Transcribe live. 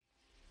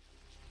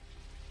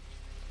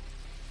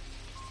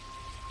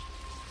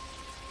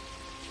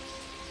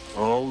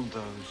all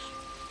those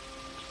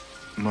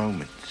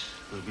moments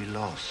will be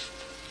lost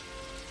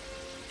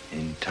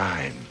in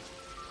time.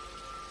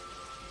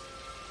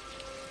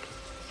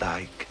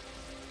 Like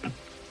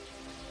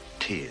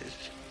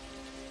tears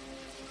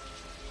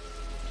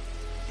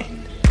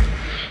in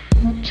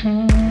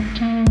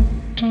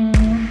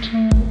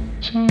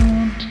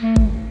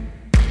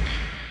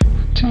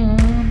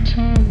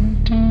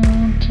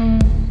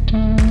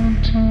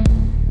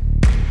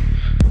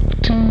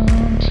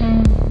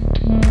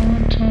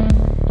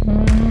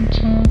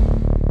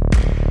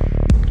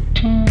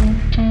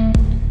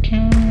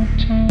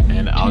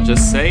And I'll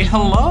just say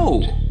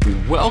hello.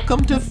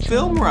 Welcome to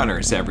Film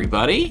Runners,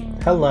 everybody.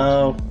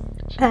 Hello.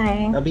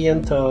 Hi. A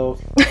biento.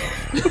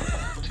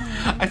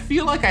 I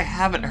feel like I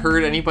haven't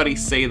heard anybody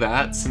say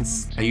that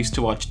since I used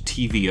to watch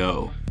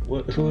TVO.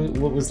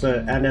 What was the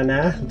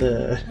ananas?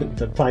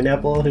 The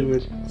pineapple who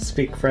would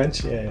speak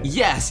French? Yeah.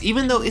 Yes,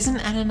 even though isn't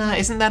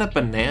that a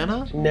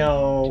banana?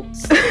 No.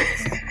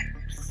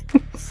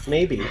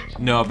 Maybe.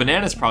 No, a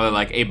banana's probably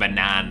like a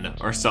banane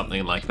or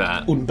something like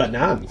that. Un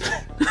banane.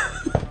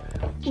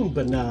 Un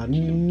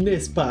banane,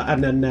 n'est-ce pas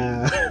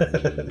ananas?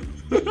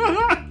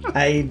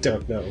 I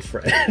don't know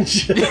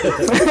French.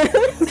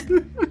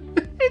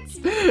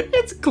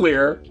 It's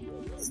clear.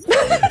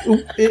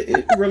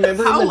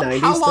 Remember in the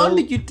 90s, How long though?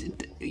 did you...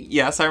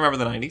 Yes, I remember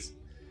the 90s.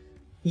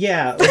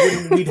 Yeah,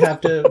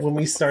 when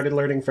we started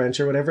learning French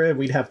or whatever,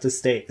 we'd have to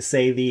say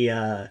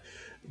the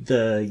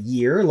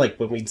year, like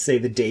when we'd say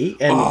the date,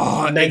 and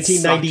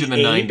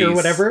 1998 or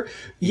whatever.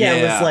 Yeah,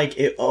 it was like,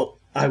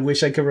 I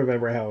wish I could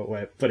remember how it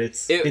went, but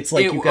it's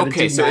like you gotta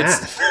do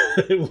math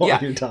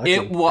while you're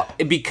talking.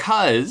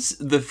 Because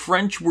the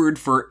French word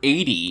for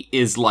 80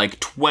 is like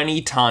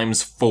 20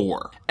 times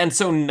 4. And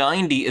so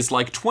 90 is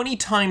like 20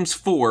 times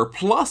 4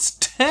 plus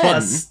 10.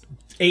 Plus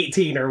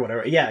 18 or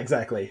whatever. Yeah,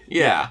 exactly.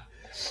 Yeah.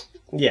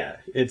 Yeah,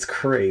 it's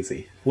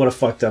crazy. What a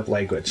fucked up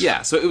language.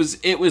 Yeah, so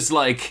it was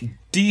like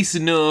 19, 80,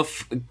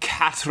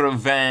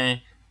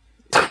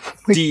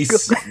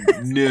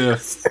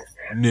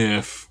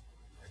 19.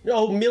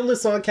 Oh,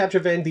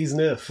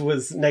 1999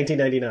 was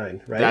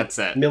 1999, right? That's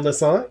it.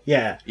 1900?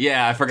 Yeah.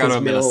 Yeah, I forgot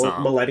about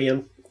 1900.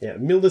 Millennium. Yeah,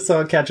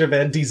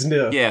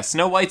 1999. Yeah,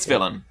 Snow White's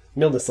villain.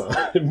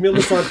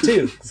 1900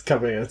 2 is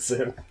coming out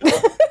soon.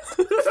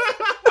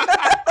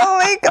 Oh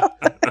my god.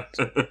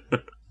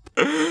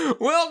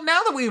 Well,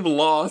 now that we've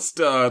lost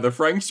the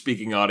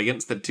French-speaking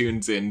audience that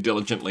tunes in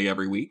diligently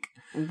every week,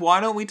 why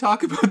don't we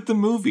talk about the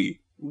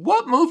movie?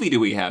 What movie do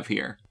we have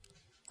here?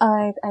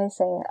 I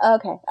say it.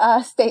 Okay.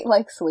 State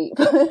Like Sleep.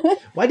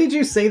 Why did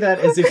you say that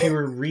as if you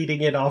were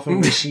reading it off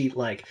of the sheet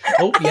like,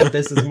 oh, yeah,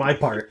 this is my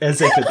part, as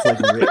if it's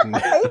like written?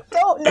 I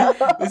don't know.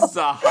 This is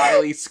a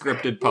highly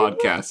scripted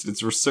podcast.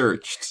 It's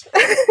researched.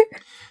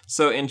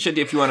 So, Shinty,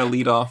 if you want to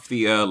lead off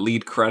the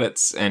lead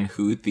credits and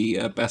who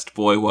the best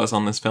boy was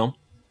on this film?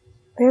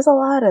 There's a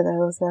lot of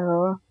those,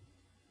 though.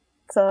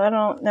 So I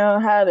don't know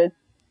how to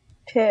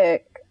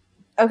pick.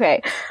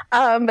 Okay.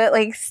 But,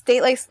 like,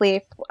 State Like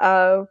Sleep,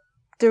 was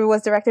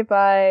directed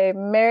by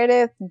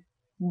Meredith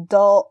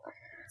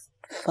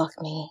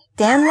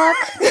Dan Luck.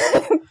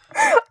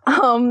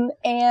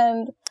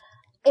 And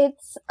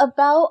it's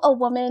about a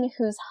woman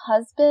whose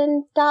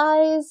husband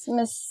dies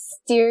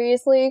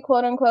mysteriously,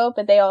 quote unquote,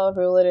 but they all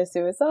rule it as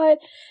suicide.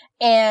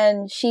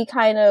 And she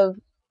kind of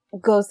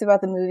goes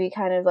throughout the movie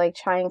kind of like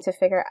trying to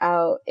figure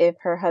out if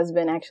her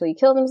husband actually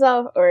killed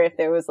himself or if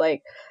there was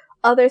like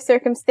other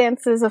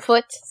circumstances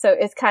afoot. So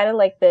it's kind of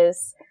like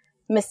this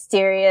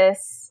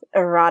mysterious,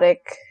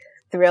 erotic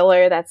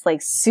thriller that's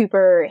like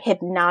super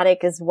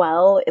hypnotic as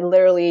well. It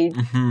literally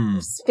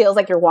feels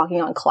like you're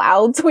walking on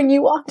clouds when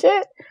you watch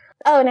it.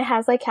 Oh, and it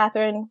has like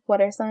Catherine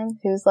Waterston,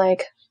 who's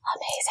like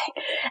amazing,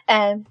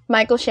 and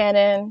Michael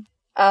Shannon,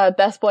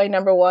 best boy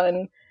number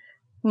 1,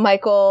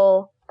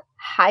 Michael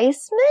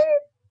Heisman,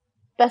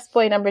 best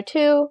boy number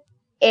 2,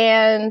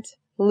 and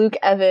Luke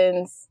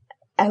Evans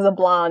as a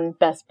blonde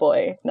best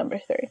boy number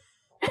 3.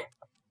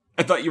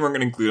 I thought you weren't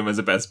going to include him as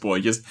a best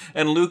boy,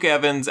 and Luke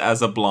Evans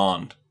as a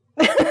blonde.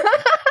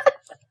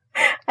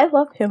 I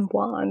love him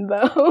blonde,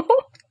 though.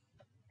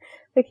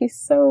 Like, he's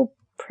so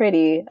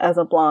pretty as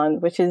a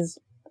blonde, which is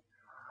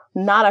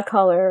not a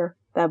color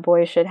that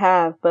boys should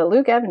have, but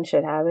Luke Evans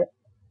should have it.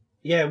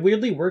 Yeah, it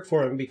weirdly worked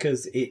for him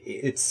because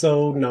it's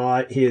so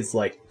not his,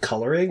 like,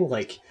 coloring.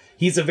 Like,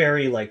 he's a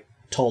very, like,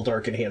 tall,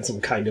 dark, and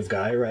handsome kind of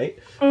guy, right?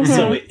 Mm-hmm.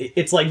 So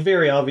it's like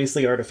very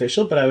obviously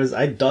artificial, but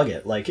I dug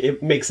it. Like,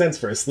 it makes sense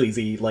for a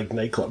sleazy like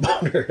nightclub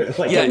owner.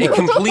 Like, yeah, it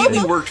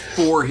completely worked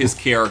for his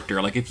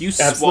character. Like, if you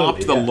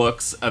swapped the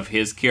looks of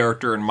his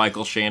character and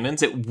Michael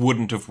Shannon's, it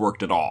wouldn't have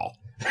worked at all.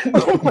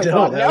 That would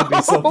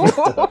be so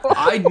fucked up.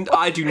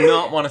 I do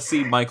not want to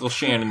see Michael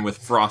Shannon with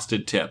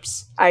frosted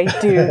tips. I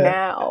do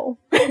now.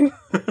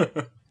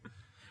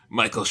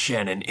 Michael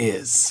Shannon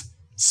is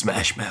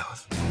Smash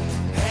Mouth.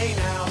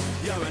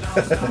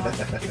 That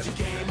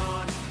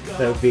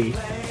would be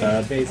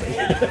amazing.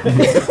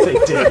 If they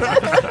did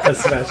a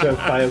Smash Mouth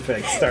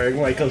biopic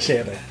starring Michael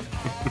Shannon.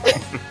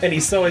 And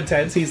he's so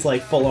intense, he's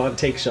like full on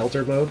take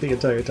shelter mode the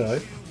entire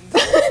time.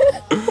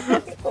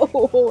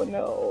 Oh. Oh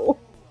no.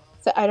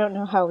 So I don't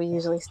know how we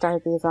usually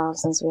start these off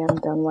since we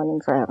haven't done one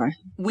in forever.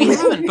 We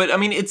haven't, but I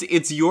mean,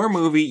 it's your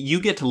movie.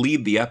 You get to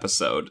lead the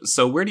episode.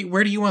 So where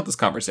do you want this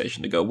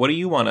conversation to go? What do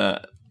you want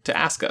to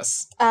ask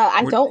us?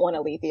 I don't want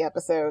to lead the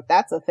episode.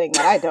 That's a thing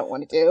that I don't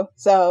want to do.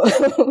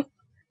 So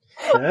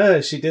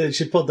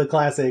she pulled the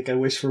classic "I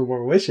wish for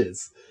more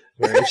wishes,"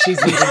 where if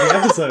she's leading the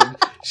episode,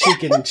 she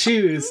can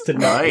choose to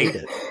not lead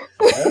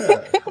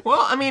it.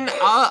 Well, I mean,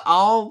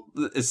 I'll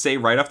say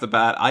right off the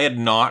bat, I had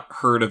not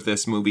heard of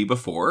this movie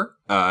before,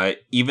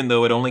 even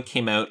though it only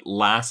came out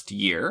last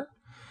year.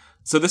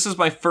 So this is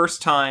my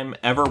first time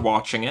ever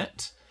watching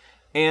it,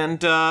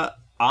 and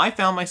I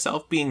found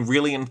myself being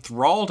really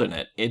enthralled in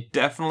it. It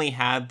definitely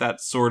had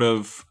that sort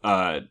of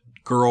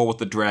girl with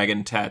the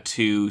dragon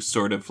tattoo,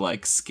 sort of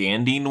like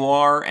Scandi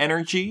noir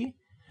energy.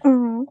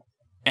 Mm-hmm.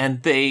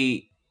 And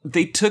they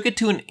took it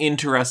to an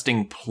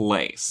interesting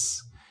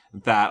place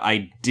that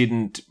I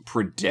didn't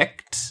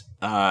predict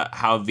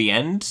how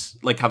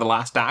the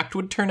last act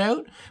would turn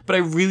out, but I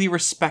really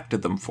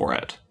respected them for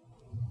it.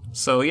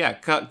 So yeah,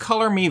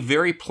 color me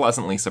very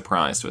pleasantly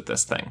surprised with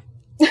this thing.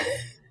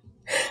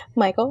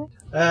 Michael?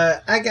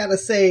 I gotta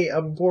say,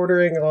 I'm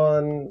bordering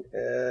on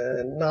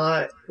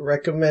not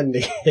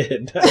recommending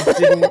it.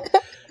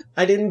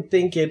 I didn't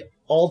think it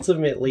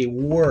ultimately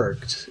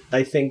worked.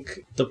 I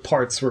think the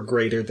parts were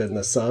greater than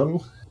the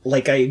sum.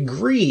 Like, I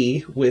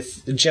agree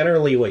with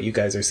generally what you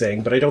guys are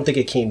saying, but I don't think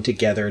it came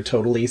together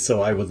totally,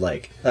 so I would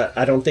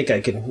I don't think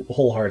I can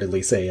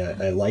wholeheartedly say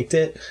I liked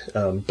it,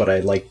 but I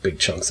liked big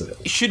chunks of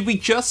it. Should we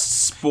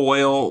just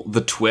spoil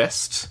the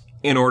twist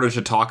in order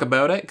to talk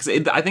about it?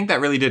 Because I think that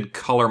really did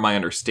color my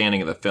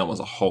understanding of the film as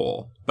a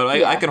whole. But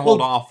I can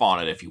hold off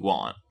on it if you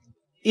want.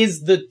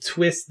 Is the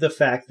twist the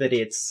fact that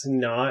it's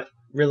not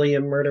really a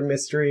murder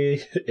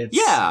mystery? It's...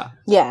 Yeah.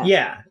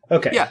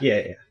 Okay.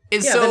 Yeah.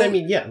 Then I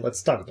mean,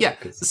 let's talk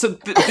about it. So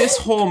this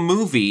whole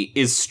movie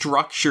is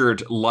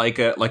structured like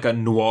a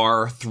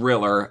noir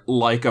thriller,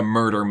 like a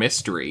murder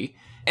mystery.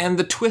 And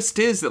the twist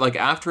is that, like,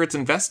 after it's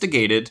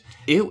investigated,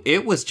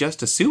 it was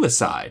just a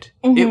suicide.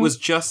 Mm-hmm. It was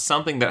just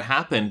something that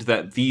happened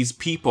that these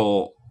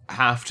people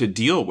have to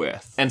deal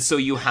with. And so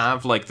you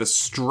have, like, the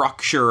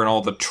structure and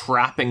all the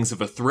trappings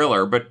of a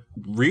thriller, but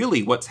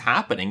really what's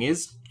happening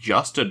is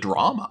just a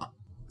drama.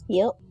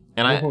 Yep.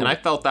 And I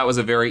felt that was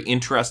a very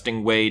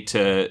interesting way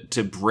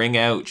to bring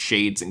out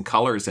shades and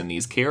colors in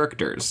these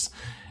characters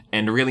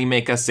and really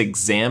make us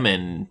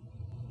examine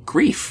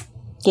grief.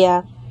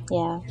 Yeah,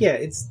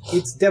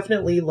 it's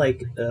definitely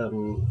like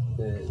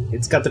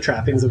it's got the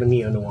trappings of a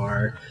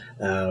neo-noir.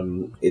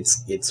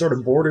 It sort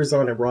of borders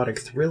on erotic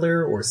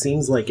thriller, or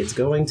seems like it's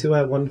going to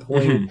at one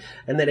point,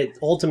 and then it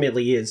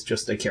ultimately is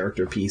just a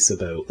character piece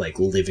about like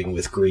living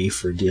with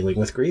grief or dealing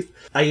with grief.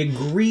 I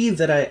agree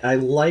that I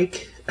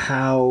like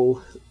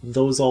how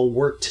those all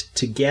worked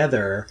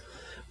together,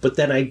 but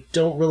then I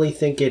don't really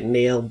think it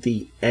nailed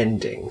the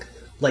ending.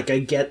 Like, I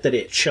get that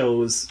it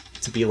chose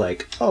to be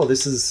like, oh,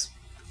 this is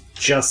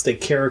just a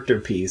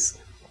character piece,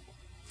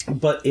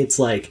 but it's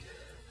like,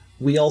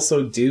 we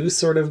also do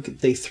sort of,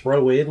 they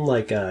throw in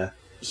like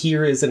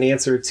here is an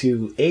answer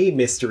to a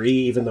mystery,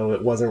 even though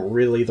it wasn't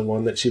really the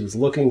one that she was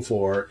looking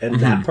for, and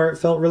that part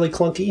felt really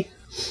clunky.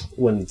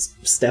 When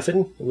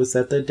Stefan, was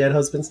that the dead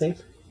husband's name?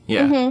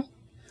 Yeah. Mm-hmm.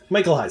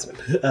 Michael Heisman,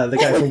 the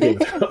guy from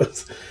Game of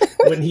Thrones.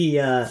 When he,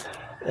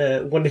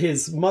 when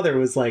his mother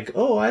was like,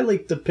 oh, I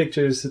liked the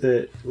pictures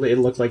that it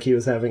looked like he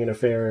was having an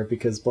affair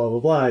because blah, blah,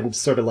 blah, and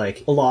sort of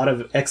like a lot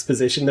of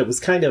exposition that was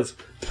kind of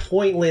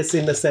pointless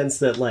in the sense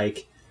that,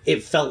 like,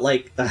 it felt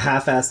like a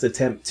half-assed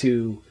attempt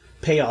to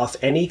pay off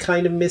any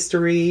kind of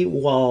mystery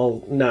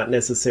while not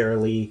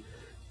necessarily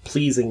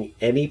pleasing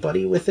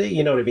anybody with it,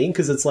 you know what I mean?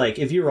 Because it's like,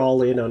 if you're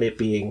all in on it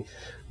being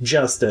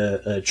just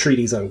a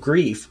treatise on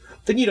grief,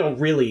 then you don't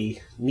really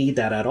need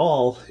that at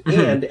all. Mm-hmm.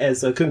 And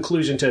as a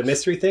conclusion to a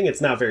mystery thing, it's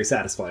not very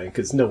satisfying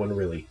because no one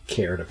really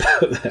cared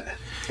about that.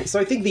 So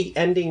I think the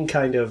ending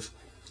kind of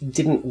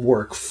didn't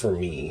work for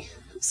me.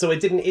 So it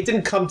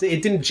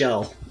didn't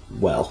gel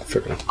well for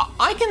me.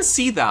 I can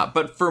see that,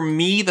 but for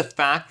me, the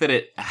fact that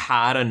it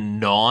had a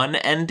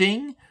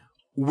non-ending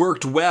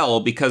worked well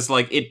because,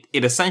 like, it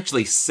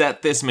essentially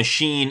set this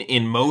machine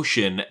in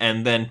motion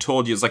and then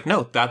told you, it's like,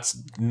 no,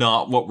 that's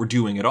not what we're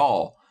doing at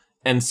all.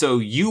 And so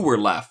you were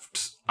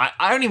left,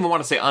 I don't even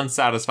want to say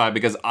unsatisfied,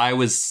 because I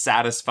was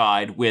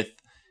satisfied with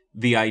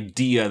the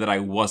idea that I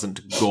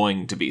wasn't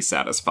going to be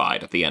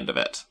satisfied at the end of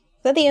it.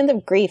 At the end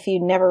of grief,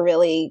 you're never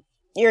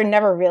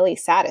really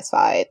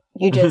satisfied.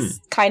 You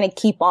just kind of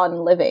keep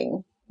on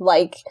living.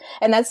 Like,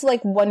 and that's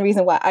like one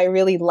reason why I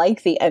really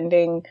like the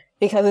ending,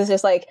 because it's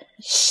just like,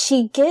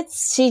 she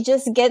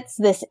just gets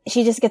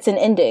an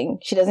ending.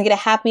 She doesn't get a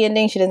happy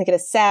ending. She doesn't get a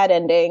sad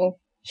ending.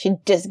 She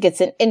just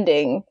gets an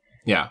ending.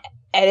 Yeah.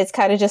 And it's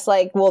kind of just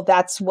like, well,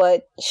 that's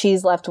what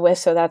she's left with,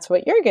 so that's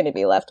what you're going to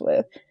be left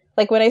with.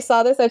 Like, when I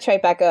saw this at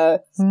Tribeca,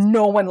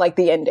 no one liked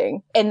the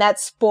ending. And that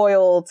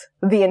spoiled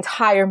the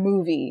entire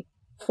movie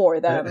for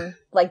them.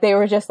 Like, they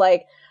were just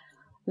like,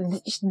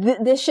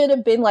 this should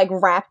have been, like,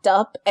 wrapped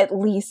up at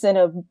least in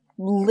a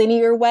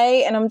linear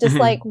way. And I'm just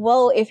like,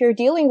 well, if you're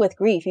dealing with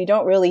grief, you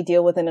don't really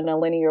deal with it in a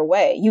linear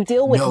way. You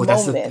deal with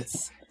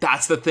moments.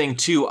 That's the thing,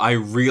 too. I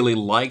really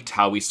liked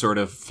how we sort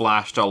of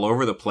flashed all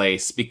over the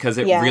place because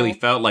it really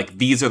felt like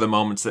these are the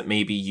moments that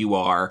maybe you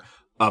are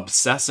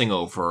obsessing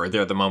over.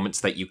 They're the moments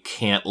that you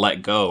can't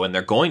let go, and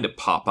they're going to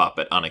pop up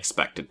at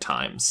unexpected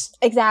times.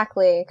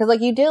 Exactly. Because,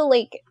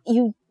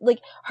 like,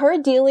 her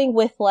dealing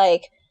with,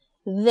 like,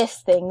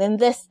 this thing, then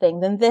this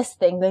thing, then this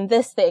thing, then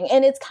this thing.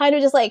 And it's kind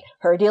of just like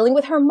her dealing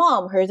with her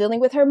mom, her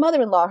dealing with her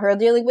mother-in-law, her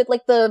dealing with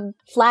like the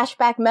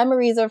flashback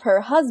memories of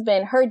her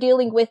husband, her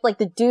dealing with like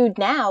the dude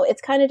now.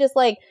 It's kind of just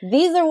like,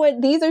 these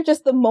are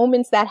just the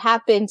moments that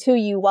happen to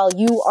you while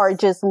you are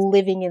just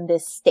living in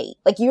this state.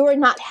 Like you are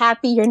not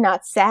happy, you're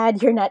not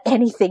sad, you're not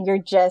anything, you're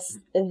just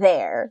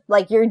there.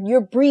 Like you're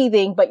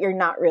breathing, but you're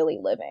not really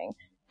living.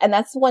 And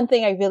that's one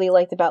thing I really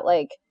liked about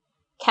like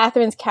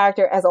Catherine's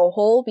character as a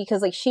whole,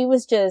 because like she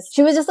was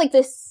just like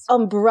this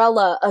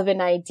umbrella of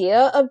an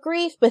idea of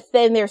grief, but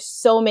then there's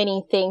so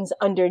many things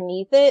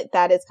underneath it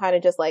that it's kind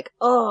of just like,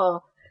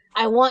 oh,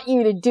 I want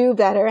you to do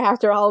better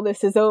after all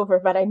this is over,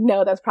 but I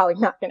know that's probably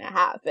not going to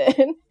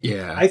happen.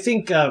 Yeah. I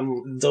think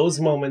those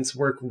moments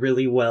work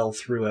really well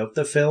throughout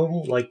the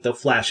film, like the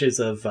flashes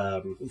of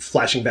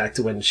flashing back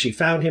to when she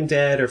found him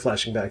dead or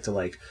flashing back to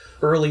like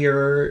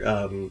earlier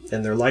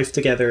and their life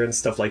together and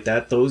stuff like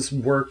that. Those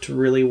worked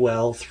really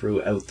well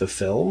throughout the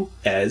film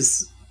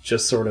as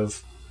just sort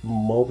of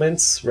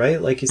moments,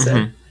 right? Like you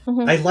said.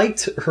 Mm-hmm. I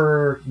liked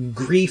her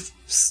grief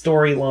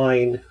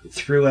storyline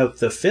throughout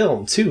the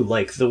film, too.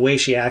 Like, the way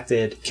she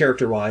acted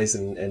character-wise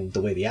and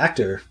the way the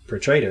actor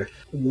portrayed her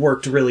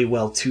worked really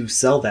well to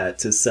sell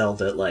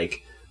that,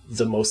 like,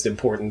 the most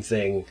important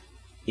thing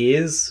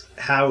is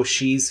how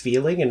she's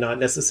feeling and not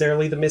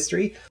necessarily the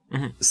mystery.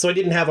 Mm-hmm. So I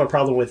didn't have a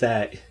problem with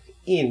that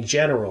in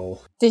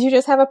general. Did you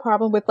just have a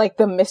problem with, like,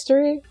 the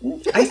mystery?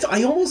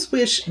 I almost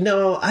wish...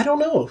 No, I don't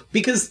know.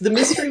 Because the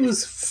mystery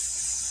was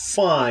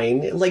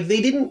fine. Like,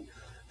 they didn't...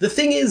 The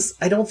thing is,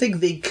 I don't think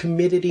they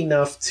committed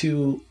enough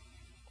to...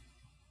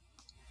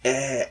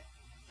 I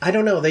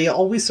don't know, they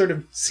always sort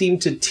of seem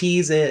to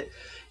tease it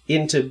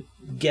into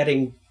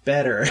getting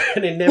better,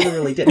 and it never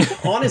really did.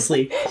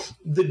 Honestly,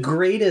 the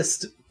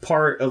greatest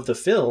part of the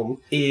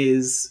film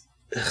is...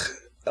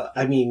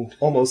 I mean,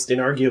 almost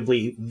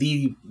inarguably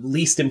the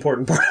least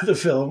important part of the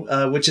film,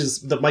 which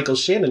is the Michael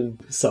Shannon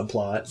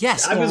subplot.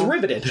 Yes. I was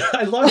riveted.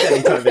 I loved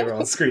any time they were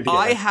on screen together.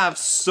 I have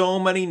so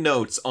many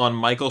notes on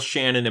Michael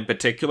Shannon in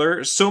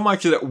particular, so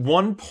much that at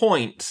one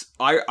point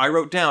I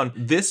wrote down,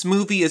 this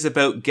movie is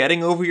about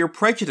getting over your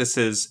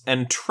prejudices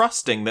and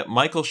trusting that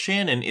Michael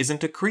Shannon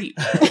isn't a creep.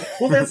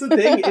 Well, that's the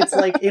thing. It's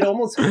like, it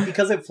almost,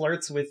 because it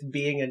flirts with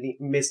being a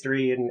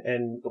mystery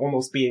and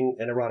almost being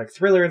an erotic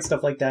thriller and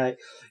stuff like that,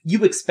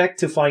 you expect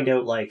to find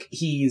out, like,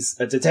 he's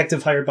a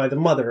detective hired by the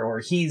mother, or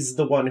he's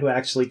the one who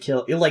actually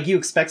killed... Like, you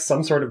expect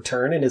some sort of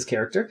turn in his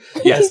character,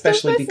 yeah,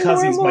 especially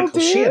because he's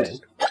Michael Shannon.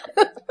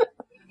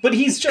 But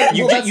he's just...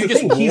 You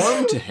just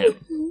warm to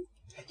him.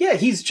 Yeah,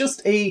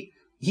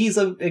 he's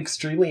an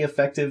extremely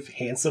effective,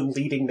 handsome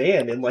leading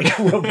man in, like,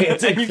 a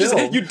romantic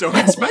film. You don't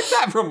expect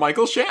that from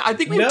Michael Shannon. I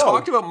think we've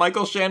talked about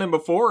Michael Shannon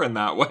before in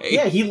that way.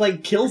 Yeah, he,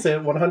 like, kills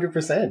it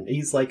 100%.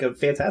 He's, like, a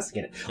fantastic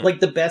in it. Like,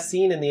 the best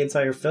scene in the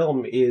entire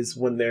film is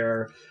when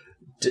they're...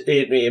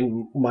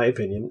 In my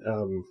opinion,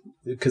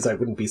 because I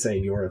wouldn't be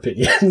saying your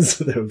opinions,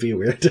 that would be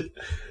weird,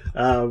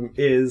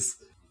 is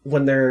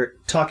when they're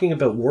talking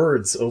about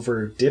words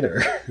over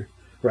dinner,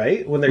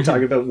 right? When they're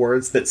talking about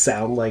words that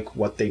sound like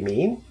what they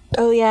mean.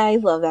 Oh yeah, I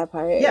love that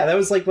part. Yeah, that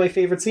was like my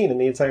favorite scene in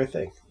the entire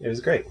thing. It was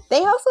great.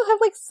 They also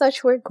have like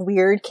such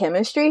weird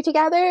chemistry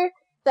together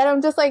that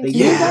I'm just like,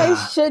 you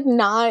guys should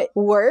not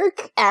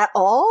work at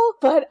all,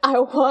 but I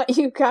want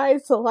you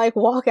guys to like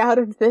walk out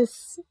of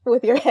this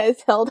with your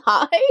heads held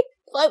high.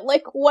 But,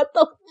 like, what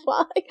the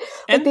fuck?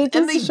 And they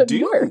should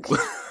do work.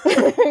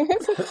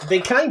 They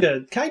kind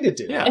of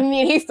do. Yeah. I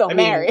mean, he's still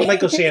married.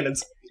 Michael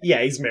Shannon's...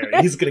 Yeah, he's married.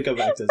 He's going to go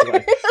back to his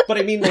wife. But,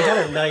 I mean, they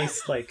had a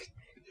nice, like...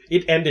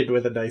 It ended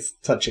with a nice,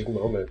 touching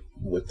moment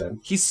with them.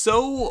 He's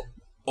so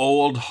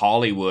old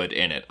Hollywood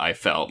in it, I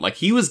felt. Like,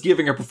 he was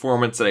giving a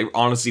performance that I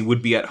honestly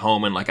would be at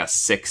home in, like, a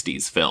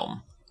 60s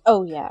film.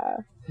 Oh, yeah.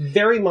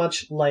 Very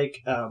much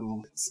like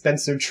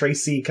Spencer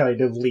Tracy kind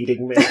of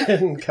leading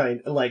man,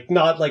 kind of like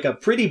not like a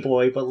pretty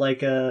boy, but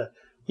like a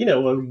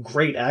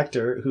great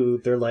actor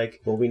who they're like,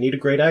 well, we need a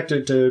great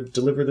actor to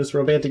deliver this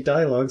romantic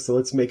dialogue, so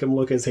let's make him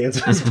look as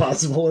handsome as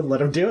possible and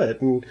let him do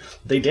it, and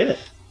they did it.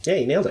 Yeah,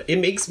 he nailed it.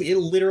 It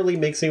literally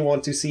makes me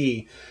want to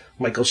see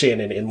Michael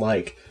Shannon in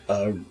like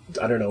a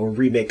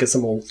remake of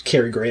some old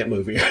Cary Grant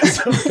movie or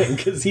something,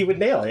 because he would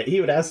nail it.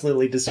 He would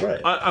absolutely destroy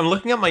it. I'm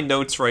looking at my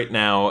notes right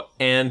now,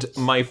 and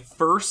my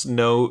first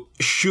note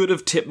should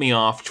have tipped me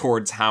off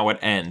towards how it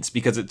ends,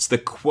 because it's the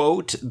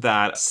quote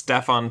that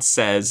Stefan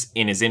says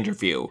in his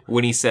interview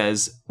when he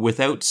says,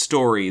 "Without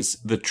stories,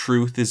 the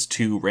truth is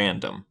too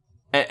random."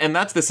 And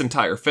that's this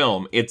entire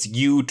film. It's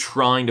you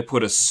trying to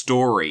put a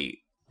story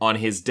on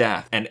his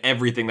death and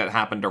everything that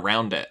happened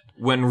around it,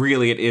 when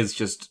really it is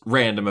just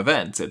random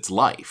events. It's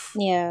life.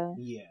 Yeah.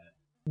 Yeah.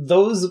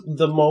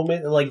 the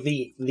moment, like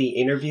the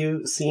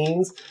interview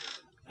scenes,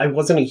 I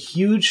wasn't a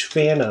huge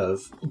fan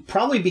of,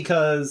 probably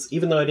because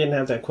even though I didn't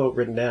have that quote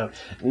written down,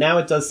 now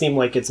it does seem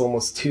like it's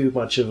almost too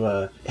much of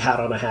a hat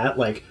on a hat.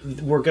 Like,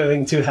 we're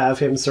going to have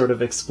him sort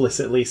of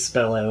explicitly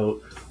spell out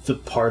the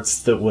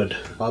parts that would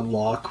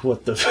unlock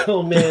what the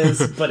film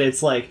is, but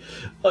it's like,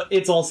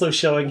 it's also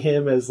showing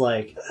him as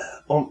like,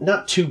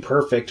 not too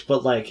perfect,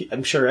 but like,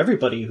 I'm sure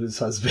everybody whose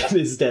husband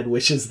is dead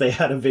wishes they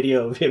had a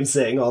video of him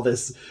saying all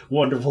this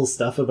wonderful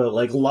stuff about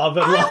like love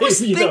and life. I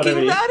was you know what I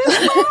mean? that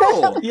as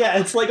well. Yeah,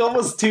 it's like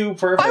almost too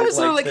perfect. I was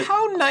like,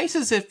 how nice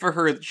is it for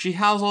her that she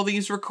has all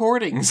these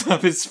recordings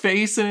of his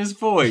face and his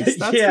voice?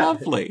 That's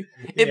lovely.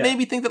 It made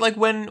me think that like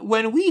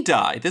when we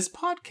die, this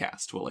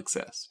podcast will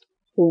exist.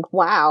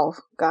 Wow.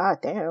 God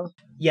damn.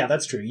 Yeah,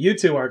 that's true. You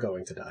two are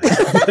going to die.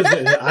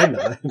 I'm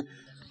not.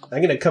 I'm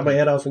going to cut my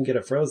head off and get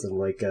it frozen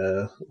like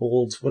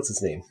old, what's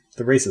his name?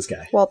 The racist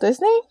guy. Walt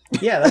Disney?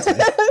 Yeah, that's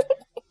right.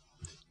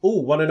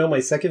 Oh, want to know my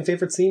second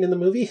favorite scene in the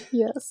movie?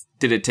 Yes.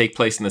 Did it take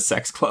place in the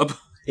sex club?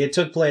 It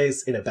took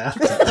place in a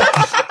bathtub.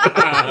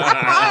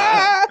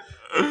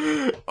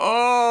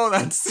 Oh,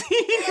 that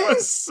scene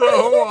was so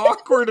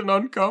awkward and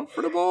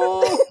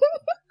uncomfortable.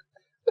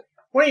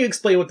 Why don't you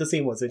explain what the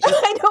scene was? I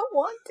don't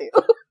want to.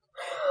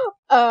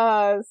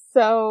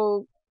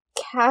 So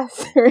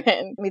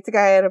Catherine meets a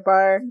guy at a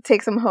bar,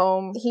 takes him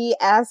home. He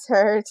asks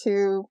her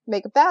to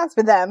make a bath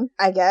for them,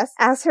 I guess.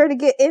 Asks her to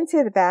get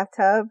into the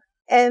bathtub,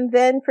 and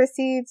then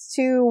proceeds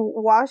to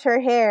wash her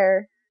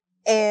hair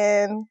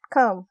and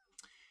come.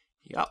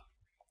 Yep.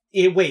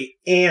 Wait,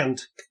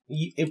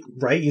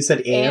 right? You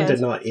said and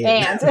not in.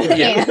 And.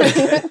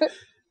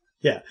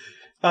 Yeah.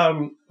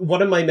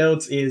 One of my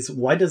notes is,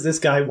 why does this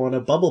guy want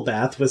a bubble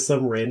bath with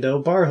some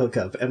rando bar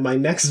hookup? And my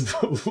next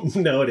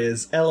note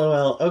is,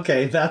 LOL,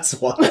 okay, that's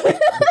why.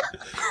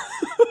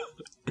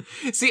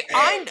 See,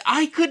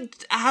 I could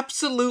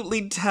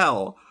absolutely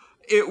tell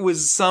it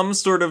was some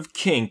sort of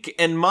kink,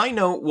 and my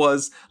note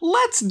was,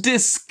 let's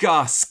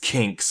discuss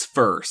kinks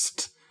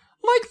first.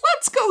 Like,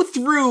 let's go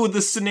through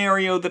the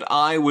scenario that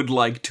I would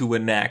like to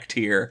enact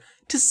here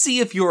to see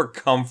if you're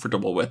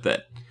comfortable with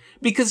it.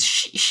 Because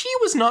she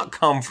was not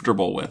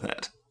comfortable with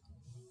it.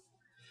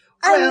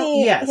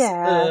 Yes.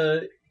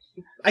 Yeah.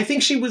 I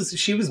think she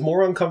was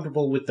more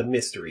uncomfortable with the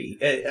mystery.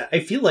 I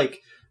feel like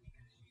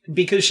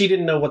because she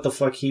didn't know what the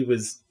fuck he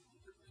was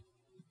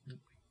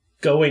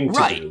going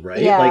to do,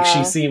 right? Yeah. Like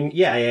she seemed,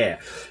 yeah.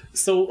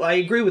 So I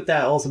agree with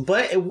that also.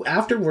 But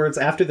afterwards,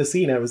 after the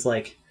scene, I was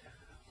like,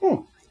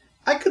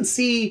 I could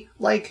see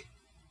like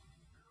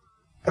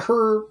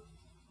her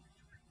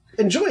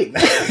enjoying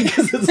that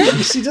because it's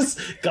like she just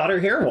got her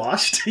hair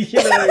washed.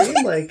 You know what I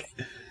mean? Like,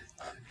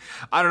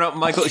 I don't know,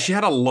 Michael. She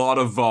had a lot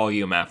of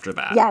volume after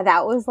that. Yeah,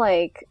 that was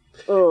like.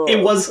 Ugh.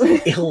 It was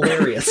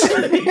hilarious.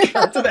 It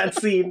got to that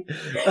scene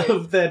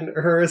of then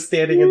her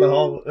standing in the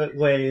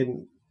hallway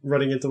and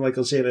running into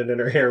Michael Shannon, and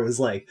her hair was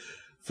like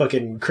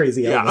fucking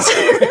crazy Elvis.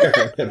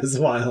 It was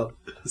wild.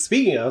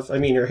 Speaking of, I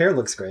mean, her hair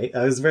looks great.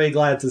 I was very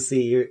glad to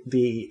see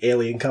the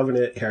Alien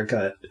Covenant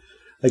haircut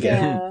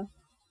again. Yeah.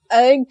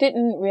 I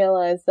didn't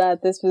realize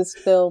that this was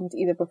filmed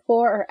either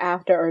before or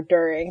after or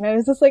during. And I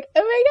was just like,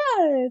 oh my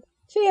god,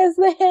 she has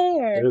the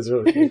hair. It was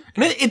really good.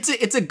 And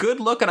it's a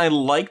good look, and I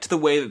liked the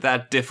way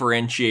that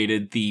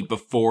differentiated the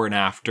before and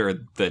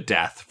after the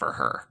death for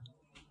her.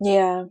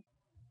 Yeah.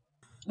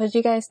 What did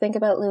you guys think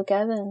about Luke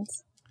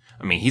Evans?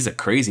 I mean, he's a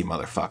crazy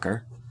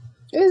motherfucker.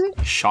 Is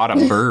it? Shot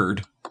a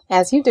bird.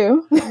 As you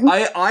do.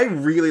 I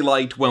really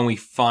liked when we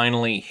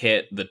finally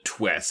hit the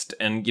twist,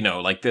 and you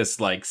know, like this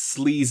like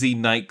sleazy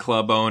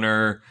nightclub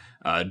owner,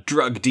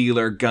 drug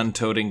dealer,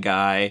 gun-toting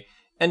guy,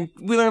 and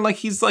we learn like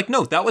he's like,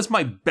 no, that was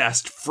my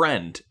best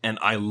friend, and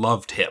I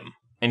loved him,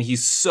 and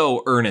he's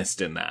so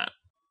earnest in that.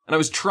 And I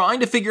was trying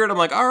to figure out, I'm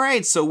like, all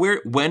right, so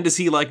when does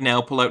he like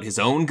now pull out his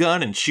own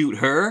gun and shoot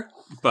her?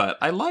 But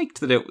I liked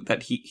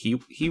that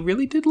he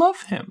really did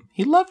love him.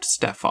 He loved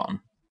Stefan.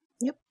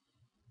 Yep.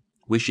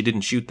 Wish he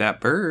didn't shoot that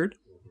bird.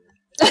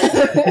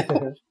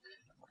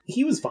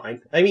 He was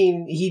fine. I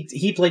mean,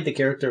 he played the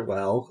character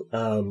well.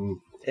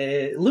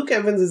 Luke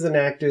Evans is an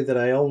actor that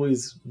I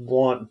always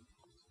want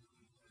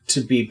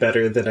to be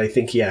better than I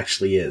think he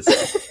actually is.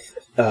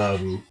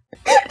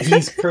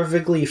 He's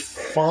perfectly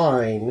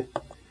fine,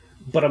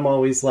 but I'm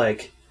always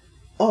like,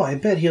 oh, I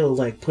bet he'll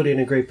like put in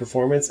a great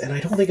performance, and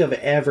I don't think I've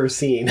ever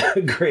seen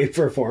a great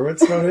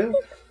performance from him.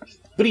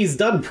 But he's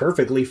done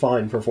perfectly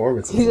fine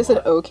performances. He's just an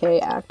okay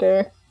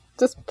actor.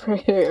 Just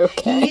pretty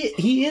okay.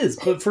 He is,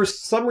 but for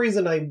some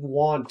reason I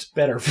want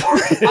better for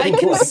him. I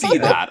can see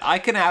that. I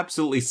can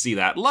absolutely see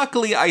that.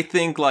 Luckily, I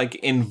think like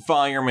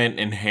environment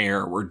and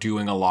hair were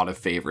doing a lot of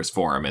favors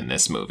for him in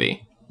this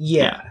movie.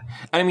 Yeah.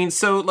 I mean,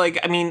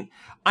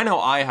 I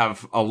know I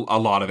have a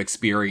lot of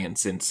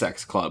experience in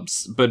sex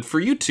clubs, but for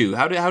you two,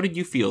 how did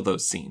you feel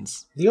those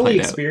scenes? The only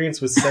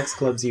experience with sex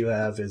clubs you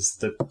have is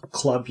the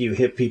club you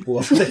hit people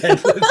over the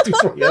head with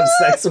before you have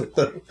sex with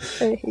them.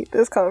 I hate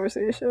this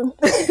conversation.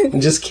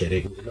 I'm just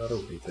kidding. You're not a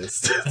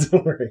rapist.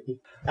 Don't worry.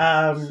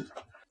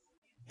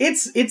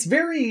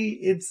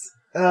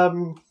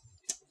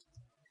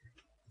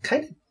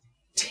 kind of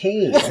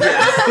tame.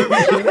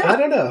 I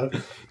don't know.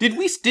 Did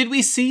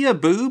we see a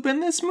boob in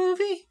this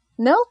movie?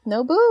 No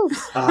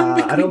boobs.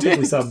 I don't think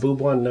we saw a boob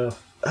one. No,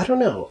 I don't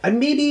know.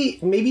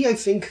 Maybe I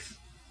think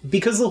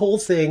because the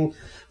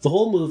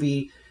whole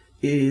movie,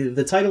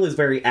 the title is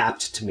very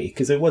apt to me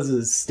because it was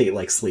a state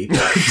like sleep,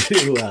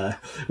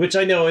 which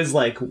I know is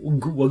like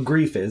what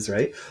grief is,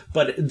 right?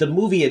 But the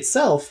movie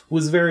itself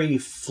was very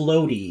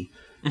floaty,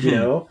 you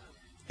know,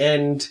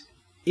 and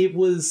it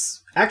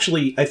was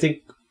actually, I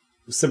think,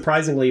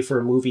 surprisingly for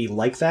a movie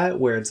like that,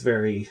 where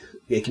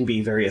it can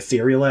be very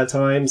ethereal at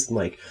times, and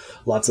like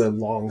lots of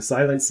long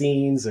silent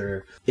scenes,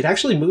 or it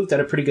actually moved at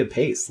a pretty good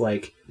pace.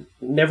 Like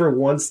never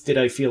once did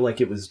I feel like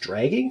it was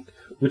dragging,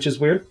 which is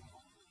weird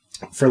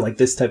for like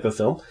this type of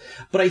film.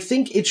 But I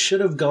think it should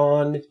have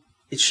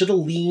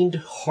leaned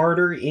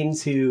harder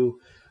into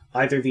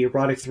either the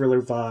erotic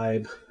thriller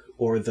vibe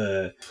or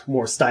the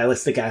more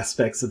stylistic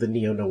aspects of the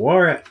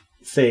neo-noir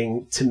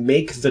thing to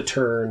make the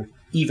turn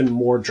even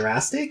more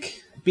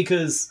drastic.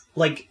 Because,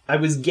 like, I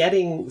was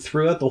getting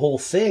throughout the whole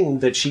thing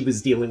that she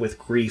was dealing with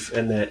grief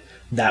and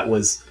that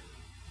was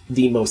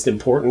the most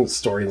important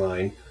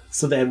storyline.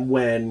 So then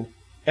when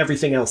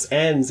everything else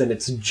ends and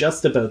it's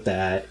just about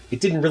that, it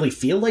didn't really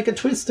feel like a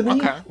twist to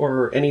me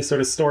or any sort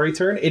of story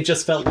turn. It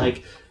just felt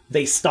like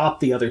they stopped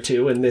the other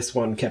two and this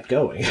one kept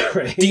going,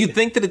 right? Do you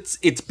think that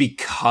it's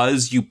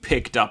because you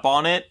picked up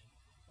on it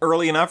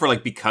early enough, or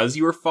like because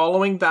you were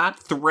following that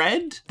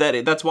thread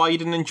that's why you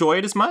didn't enjoy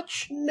it as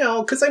much?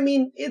 No, because I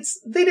mean,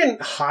 they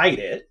didn't hide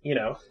it, you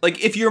know. Like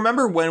if you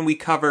remember when we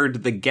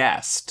covered The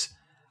Guest,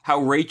 how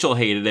Rachel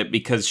hated it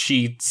because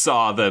she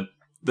saw the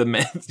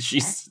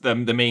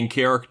main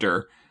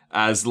character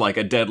as like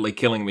a deadly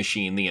killing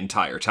machine the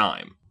entire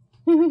time.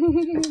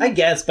 I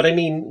guess, but I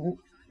mean,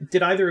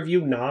 did either of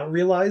you not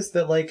realize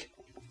that like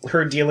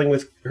her dealing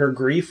with her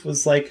grief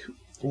was like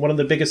one of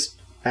the biggest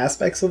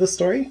aspects of the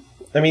story?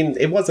 I mean,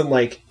 it wasn't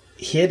like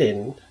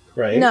hidden,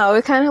 right? No,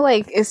 it kind of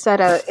like it's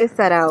set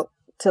out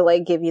to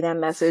like give you that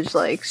message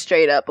like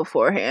straight up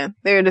beforehand.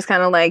 They were just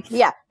kind of like,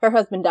 yeah, her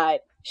husband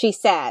died.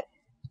 She's sad.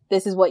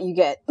 This is what you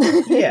get.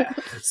 Yeah.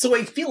 So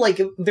I feel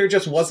like there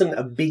just wasn't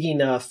a big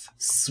enough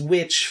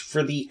switch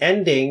for the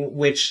ending,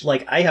 which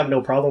like I have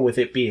no problem with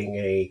it being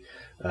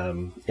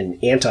an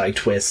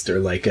anti-twist or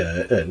like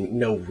a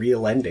no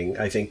real ending.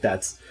 I think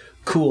that's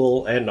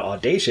cool and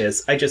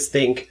audacious. I just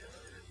think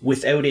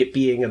without it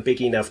being a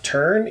big enough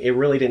turn, it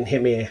really didn't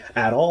hit me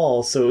at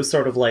all. So it was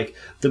sort of like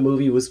the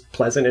movie was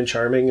pleasant and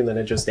charming and then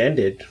it just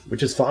ended,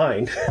 which is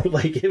fine.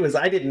 Like it was,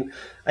 I did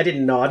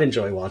not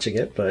enjoy watching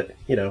it, but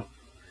you know,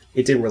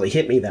 it didn't really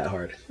hit me that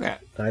hard either.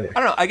 I don't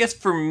know. I guess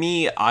for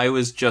me, I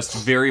was just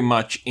very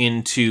much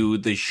into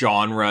the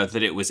genre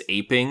that it was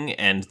aping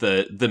and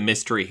the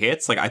mystery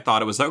hits. Like I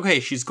thought it was,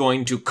 okay, she's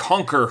going to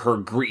conquer her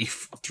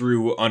grief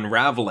through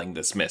unraveling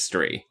this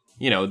mystery.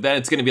 You know, then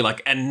it's going to be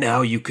like, and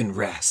now you can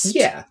rest.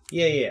 Yeah.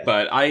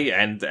 But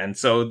and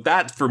so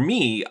that, for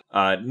me,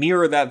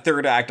 near that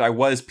third act, I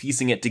was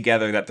piecing it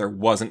together that there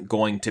wasn't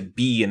going to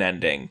be an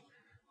ending.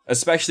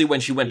 Especially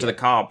when she went to the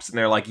cops and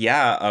they're like,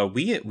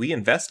 we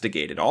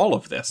investigated all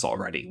of this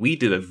already. We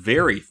did a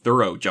very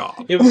thorough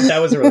job. That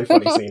was a really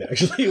funny scene,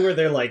 actually, where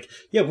they're like,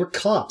 yeah, we're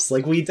cops.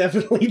 Like, we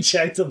definitely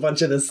checked a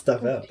bunch of this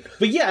stuff out.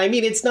 But yeah, I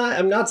mean,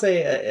 I'm not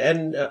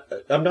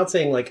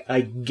saying, like,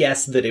 I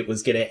guessed that it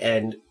was going to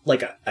end.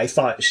 Like, I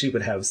thought she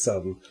would have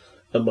some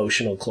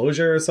emotional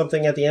closure or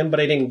something at the end, but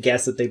I didn't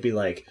guess that they'd be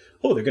like,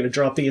 oh, they're going to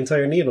drop the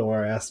entire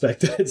neo-noir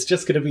aspect. It's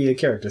just going to be a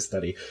character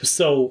study.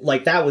 So,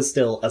 like, that was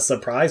still a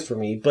surprise for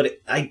me, but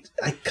I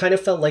kind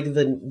of felt like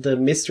the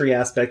mystery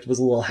aspect was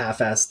a little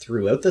half-assed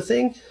throughout the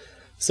thing.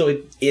 So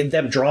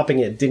them dropping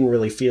it didn't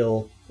really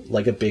feel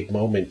like a big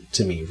moment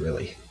to me,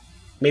 really.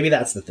 Maybe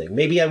that's the thing.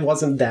 Maybe I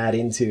wasn't that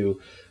into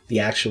the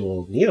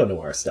actual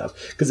neo-noir stuff.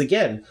 Because,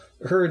 again,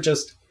 her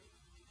just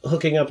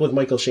hooking up with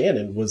Michael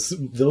Shannon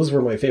those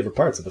were my favorite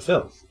parts of the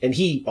film. And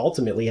he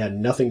ultimately had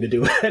nothing to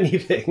do with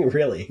anything,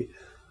 really.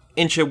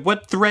 Incha,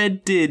 what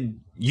thread did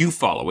you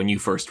follow when you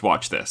first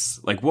watched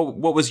this? Like,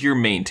 what was your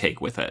main take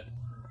with it?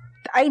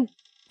 I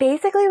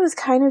basically was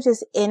kind of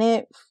just in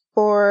it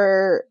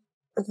for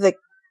the...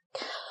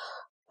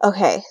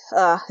 Okay,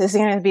 this is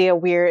going to be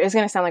it's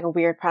going to sound like a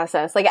weird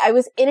process. Like, I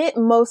was in it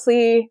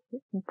mostly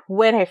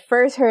when I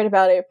first heard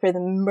about it for the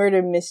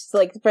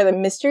for the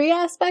mystery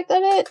aspect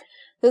of it.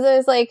 Because I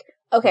was like,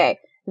 okay,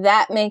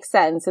 that makes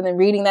sense. And then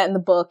reading that in the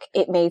book,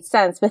 it made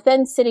sense. But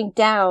then sitting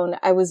down,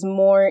 I was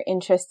more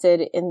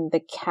interested in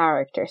the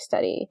character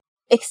study.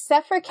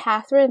 Except for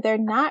Catherine, they're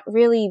not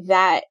really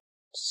that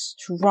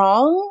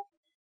strong,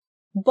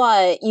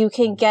 but you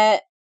can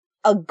get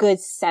a good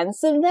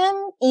sense of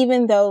them,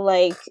 even though,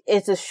 like,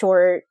 it's a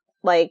short,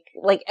 like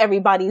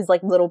everybody's,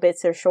 like, little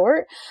bits are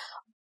short.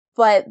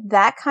 But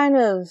that kind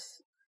of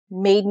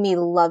made me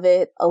love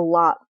it a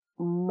lot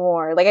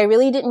more. Like, I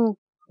really didn't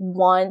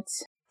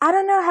I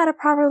don't know how to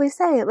properly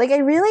say it. Like, I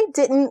really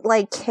didn't,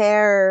 like,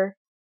 care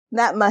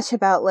that much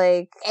about,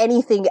 like,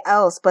 anything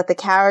else but the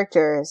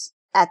characters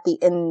at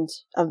the end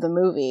of the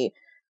movie.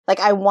 Like,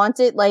 I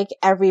wanted, like,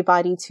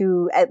 everybody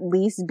to at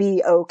least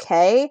be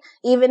okay.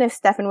 Even if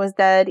Stefan was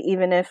dead,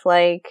 even if,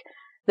 like,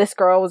 this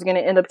girl was gonna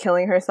end up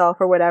killing herself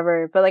or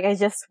whatever. But, like, I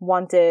just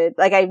wanted,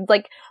 like, I,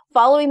 like,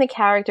 following the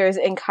characters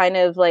and kind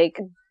of, like,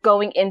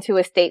 going into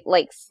a state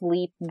like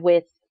sleep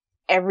with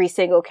every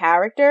single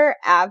character,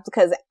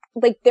 because,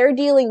 like, they're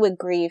dealing with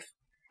grief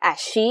as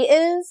she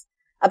is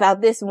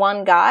about this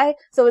one guy.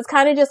 So it's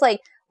kind of just,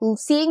 like,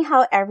 seeing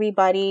how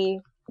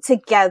everybody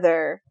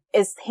together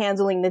is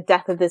handling the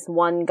death of this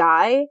one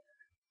guy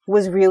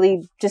was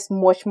really just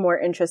much more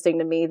interesting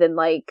to me than,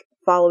 like,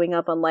 following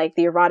up on, like,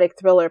 the erotic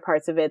thriller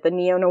parts of it, the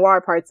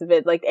neo-noir parts of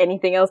it, like,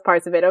 anything else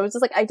parts of it. I was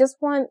just like, I just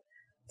want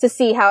to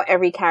see how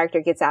every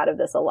character gets out of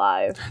this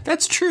alive.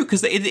 That's true,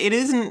 because it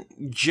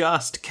isn't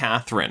just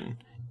Catherine.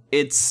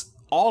 It's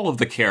all of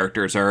the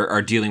characters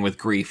are dealing with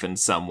grief in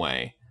some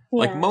way.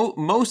 Yeah. Like,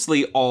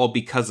 mostly all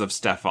because of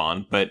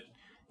Stefan, but,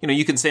 you know,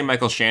 you can say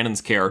Michael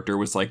Shannon's character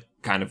was, like,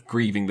 kind of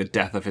grieving the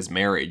death of his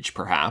marriage,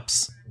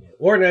 perhaps.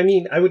 Or, I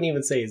mean, I wouldn't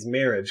even say his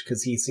marriage,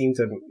 because he seemed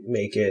to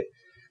make it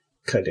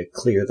kind of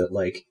clear that,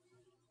 like,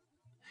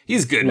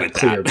 he's good not with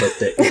clear, that. But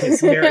that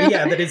his marriage,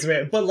 yeah, that his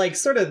marriage, but, like,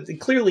 sort of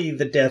clearly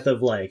the death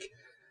of, like,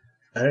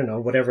 I don't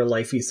know, whatever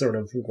life he sort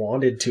of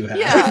wanted to have.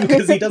 Yeah.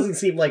 Because he doesn't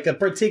seem like a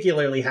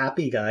particularly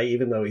happy guy,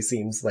 even though he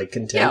seems, like,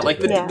 contented. Yeah, like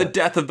the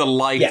death of the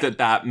life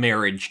that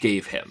marriage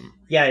gave him.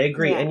 Yeah, I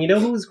agree. Yeah. And you know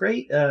who was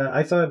great?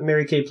 I thought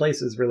Mary-Kay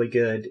Place was really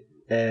good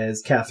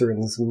as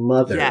Catherine's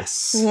mother.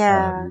 Yes.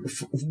 Yeah.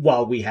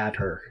 While we had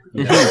her,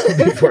 you know,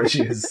 before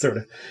she was sort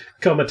of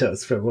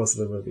comatose for most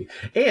of the movie.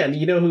 And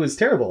you know who was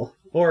terrible?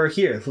 Or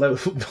here, let me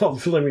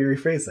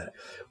rephrase that.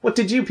 What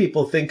did you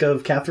people think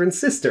of Catherine's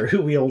sister,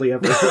 who we only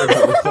ever heard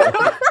of before?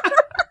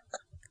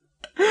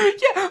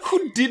 Yeah,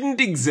 who didn't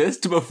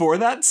exist before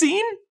that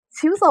scene?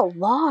 She was a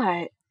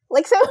lot.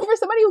 Like, so for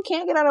somebody who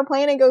can't get on a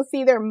plane and go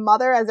see their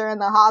mother as they're in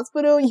the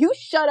hospital, you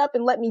shut up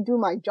and let me do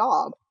my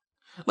job.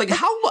 Like,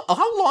 how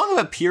long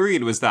of a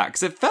period was that?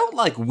 Because it felt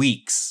like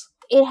weeks.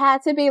 It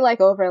had to be,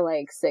 like, over,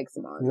 like, 6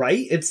 months.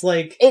 Right? It's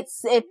like... It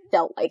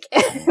felt like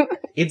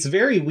It's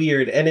very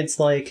weird, and it's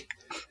like...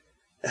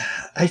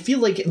 I feel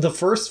like the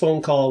first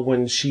phone call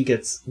when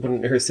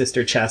her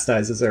sister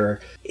chastises her,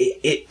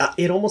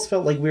 it almost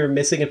felt like we were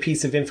missing a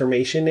piece of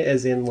information,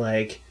 as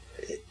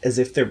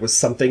if there was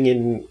something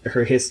in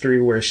her history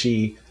where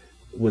she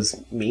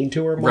was mean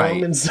to her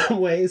mom in some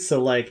ways.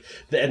 So, like,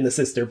 and the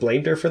sister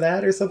blamed her for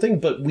that or something,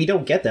 but we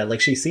don't get that.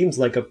 Like, she seems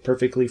like a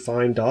perfectly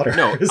fine daughter.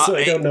 No, so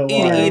I don't know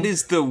why. It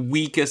is the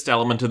weakest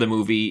element of the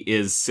movie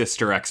is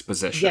sister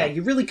exposition. Yeah,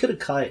 you really could have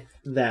cut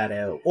that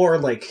out. Or,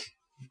 like,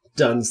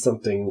 done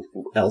something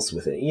else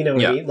with it. You know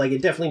what I mean? Like,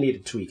 it definitely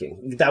needed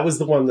tweaking. That was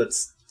the one that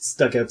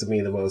stuck out to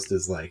me the most,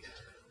 is, like,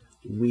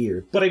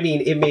 weird. But, I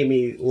mean, it made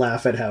me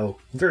laugh at how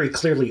very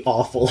clearly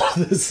awful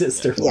the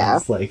sister was. Yeah.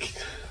 Like...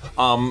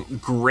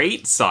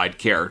 Great side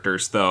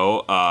characters,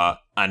 though.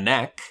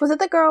 Anek. Was it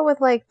the girl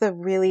with, like, the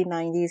really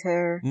 90s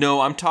hair?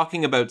 No, I'm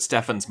talking about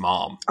Stefan's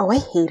mom. Oh, I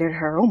hated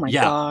her. Oh my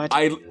god.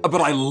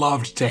 But I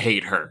loved to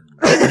hate her.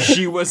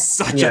 She was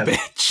such a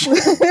bitch.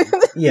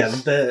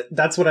 Yeah,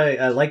 that's what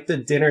I like, the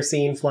dinner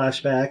scene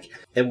flashback.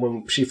 And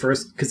when she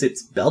first, because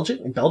it's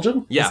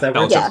Belgium? Yeah, is that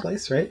where it takes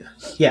place, right?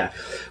 Yeah.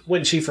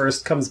 When she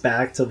first comes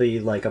back to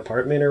the, like,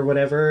 apartment or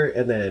whatever,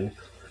 and then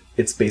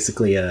it's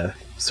basically a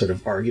sort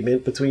of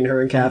argument between her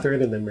and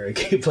Catherine, and then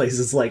Mary-Kay Place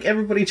is like,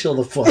 everybody chill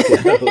the fuck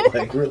out,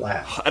 like,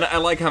 relax. And I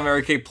like how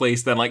Mary-Kay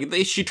Place then, like,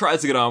 she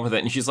tries to get on with it,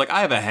 and she's like,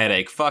 I have a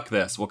headache, fuck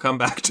this, we'll come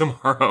back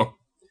tomorrow.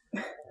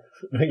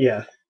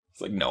 Yeah. It's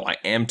like, no, I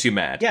am too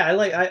mad. Yeah, I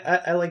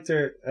liked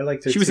her. I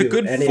liked her. She was a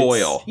good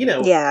foil. You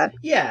know. Yeah.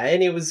 Yeah,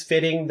 and it was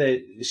fitting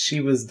that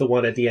she was the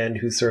one at the end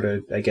who sort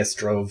of, I guess,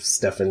 drove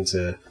Stefan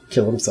to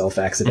kill himself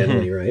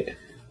accidentally, right?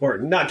 Or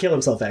not kill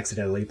himself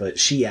accidentally, but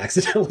she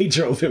accidentally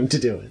drove him to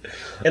do it.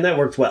 And that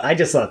worked well. I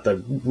just thought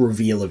the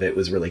reveal of it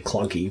was really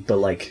clunky, but,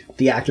 like,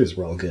 the actors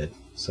were all good,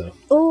 so.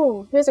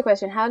 Ooh, here's a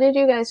question. How did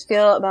you guys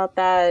feel about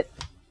that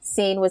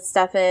scene with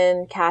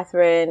Stefan,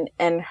 Catherine,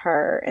 and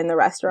her in the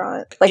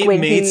restaurant? Like, it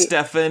made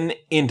Stefan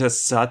into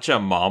such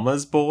a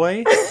mama's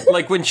boy.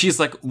 Like, when she's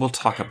like, we'll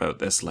talk about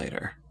this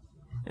later.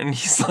 And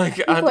he's like,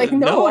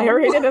 no, I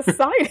already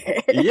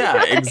decided.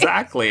 Yeah,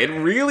 exactly. It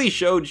really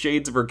showed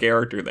shades of her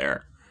character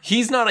there.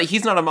 He's not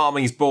a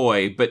mommy's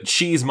boy, but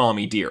she's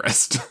mommy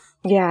dearest.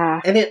 Yeah.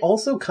 And it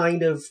also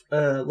kind of,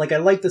 like, I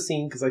liked the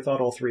scene because I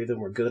thought all three of them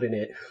were good in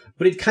it,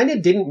 but it kind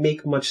of didn't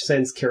make much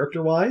sense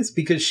character-wise,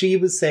 because she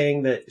was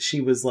saying that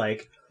she was,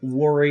 like,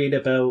 worried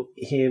about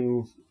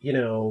him, you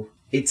know,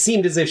 it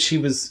seemed as if she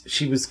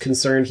was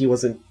concerned he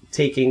wasn't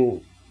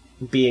taking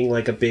being,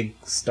 like, a big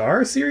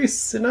star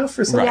serious enough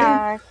or something.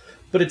 Yeah.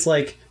 But it's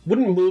like,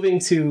 wouldn't moving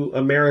to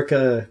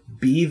America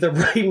be the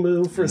right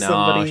move for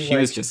somebody?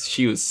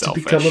 She was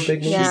selfish. To become a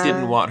big movie? She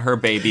didn't want her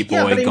baby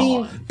boy but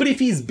gone. But if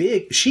he's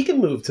big, she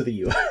can move to the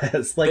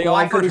U.S. Like, they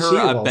offered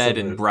her a bed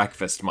and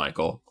breakfast,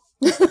 Michael.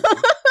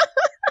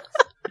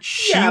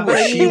 She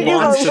wants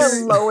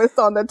the lowest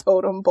on the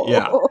totem pole.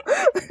 Yeah.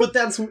 But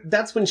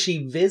that's when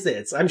she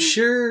visits. I'm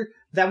sure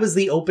that was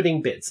the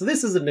opening bit. So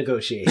this is a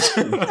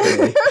negotiation.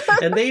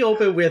 And they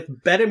open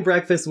with bed and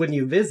breakfast when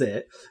you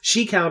visit.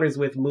 She counters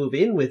with move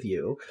in with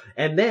you.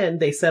 And then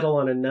they settle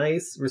on a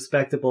nice,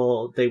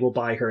 respectable, they will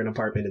buy her an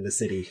apartment in the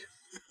city.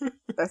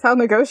 That's how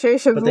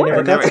negotiations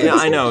work.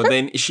 I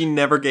know. She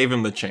never gave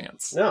him the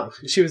chance. No.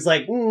 She was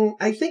like,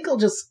 I think I'll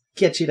just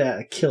get you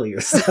to kill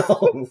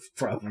yourself,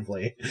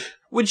 probably.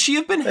 Would she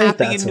have been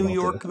happy in New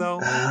York, though?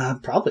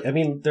 Probably. I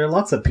mean, there are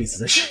lots of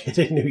pieces of shit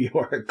in New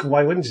York.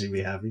 Why wouldn't she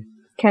be happy?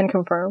 Can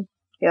confirm.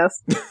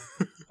 Yes.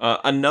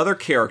 Another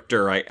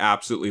character I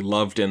absolutely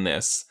loved in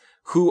this,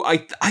 who I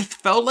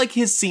felt like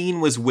his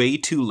scene was way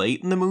too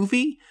late in the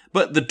movie,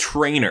 but the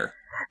trainer.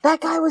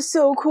 That guy was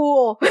so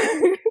cool.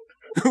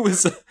 Who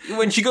was,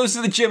 when she goes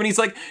to the gym and he's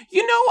like,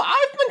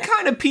 I've been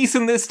kind of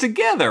piecing this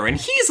together, and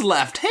he's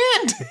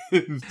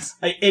left-handed.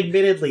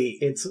 Admittedly,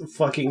 it's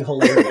fucking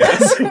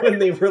hilarious when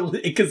they were,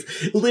 because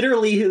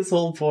literally his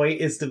whole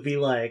point is to be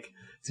like,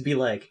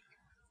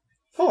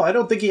 oh, I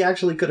don't think he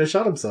actually could have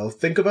shot himself.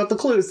 Think about the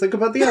clues. Think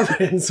about the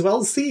evidence.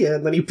 Well, see ya.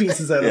 And then he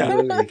pieces out of the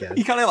movie again.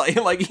 He kind of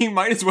like he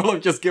might as well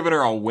have just given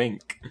her a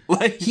wink.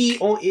 Like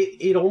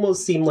it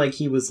almost seemed like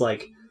he was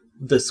like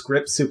the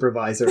script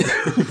supervisor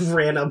who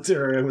ran up to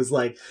her and was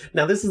like,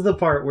 now this is the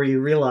part where you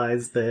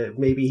realize that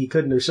maybe he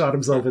couldn't have shot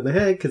himself in the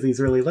head because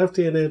he's really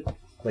left-handed.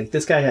 Like,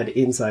 this guy had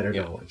insider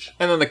knowledge.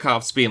 And then the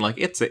cops being like,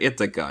 it's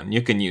a gun.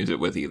 You can use it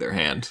with either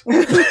hand.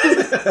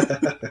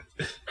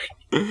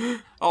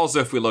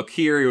 Also, if we look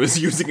here, he was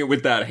using it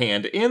with that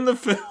hand in the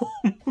film.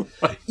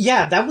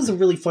 Yeah, that was a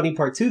really funny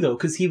part too, though,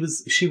 because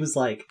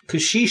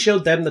she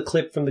showed them the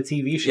clip from the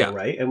TV show,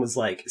 right? And was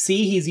like,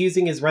 see, he's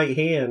using his right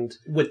hand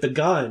with the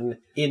gun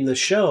in the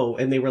show.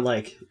 And they were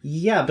like,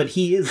 yeah, but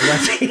he is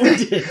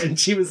left-handed. And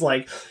she was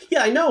like,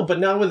 yeah, I know, but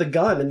not with a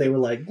gun. And they were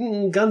like,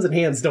 guns and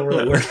hands don't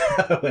really work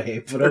that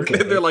way. But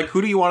okay. They're like,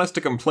 who do you want us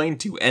to complain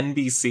to?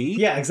 NBC?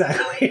 Yeah,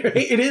 exactly. Right?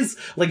 It is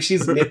like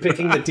she's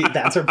nitpicking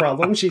that's her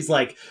problem. She's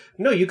like,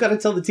 no, you got to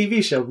tell the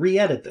TV show,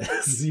 re-edit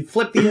this. You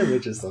flip the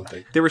image or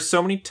something. There were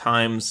so many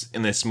times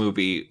in this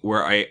movie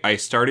where I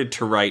started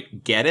to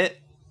write "get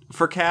it"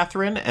 for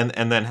Catherine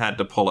and then had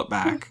to pull it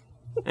back.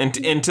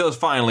 Until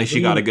finally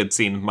she got a good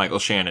scene with Michael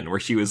Shannon where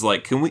she was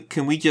like, can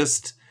we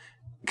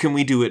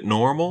do it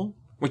normal?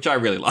 Which I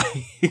really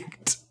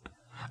liked.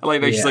 I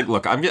like that she's like,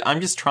 look,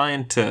 I'm just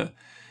trying to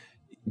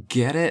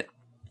get it,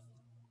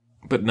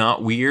 but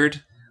not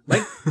weird.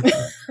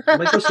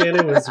 Michael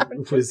Shannon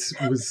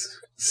was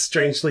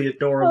strangely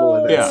adorable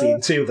in that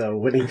scene too, though,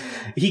 when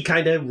he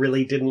kind of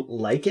really didn't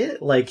like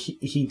it. Like,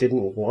 he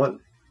didn't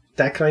want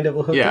that kind of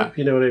a hookup,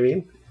 you know what I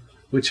mean?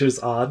 Which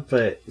was odd,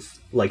 but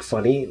like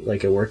funny,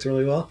 like it worked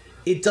really well.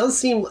 It does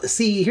seem,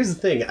 here's the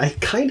thing, I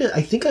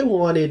think I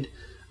wanted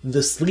the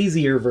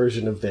sleazier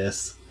version of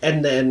this,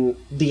 and then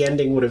the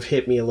ending would have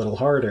hit me a little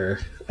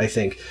harder, I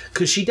think.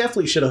 Because she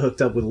definitely should have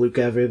hooked up with Luke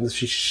Evans.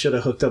 She should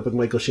have hooked up with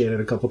Michael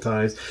Shannon a couple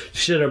times.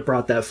 She should have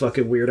brought that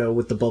fucking weirdo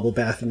with the bubble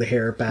bath and the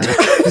hair back.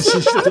 She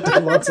should have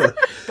done lots of...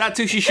 That's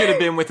who she should have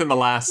been with in the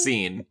last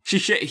scene.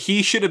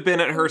 He should have been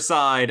at her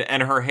side,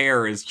 and her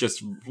hair is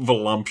just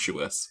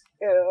voluptuous.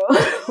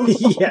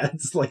 Yeah,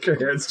 it's like her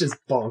hair is just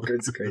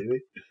bonkers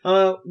crazy.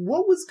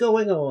 What was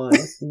going on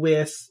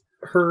with...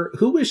 her,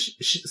 who was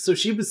she? So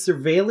she was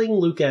surveilling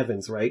Luke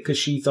Evans, right? Because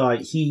she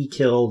thought he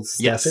killed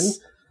Stefan. Yes.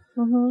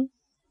 Mm-hmm.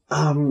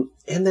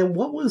 And then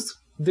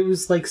there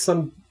was like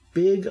some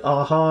big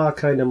aha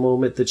kind of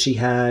moment that she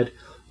had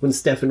when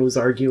Stefan was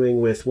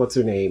arguing with what's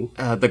her name,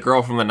 the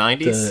girl from the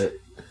 90s.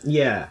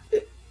 Yeah,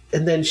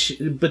 and then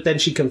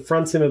she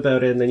confronts him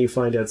about it, and then you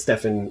find out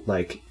Stefan,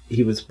 like,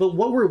 he was. But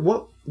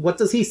what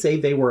does he say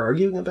they were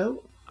arguing about?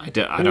 I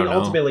don't know.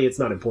 Ultimately, it's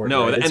not important.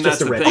 No, right? and that's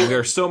the thing. There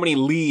are so many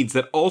leads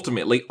that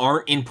ultimately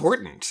aren't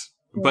important,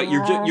 but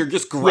you're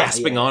just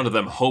grasping onto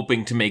them,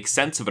 hoping to make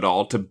sense of it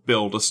all to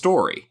build a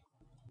story.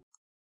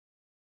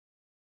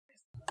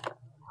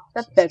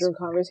 That bedroom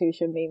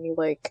conversation made me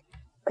like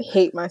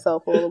hate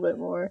myself a little bit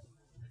more.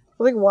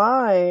 Like,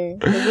 why?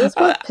 Is this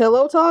what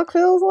pillow talk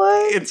feels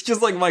like? It's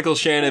just like Michael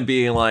Shannon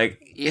being like,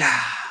 yeah,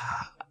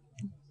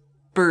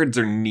 birds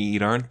are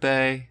neat, aren't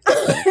they?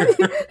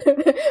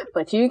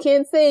 But you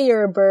can't say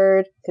you're a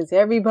bird because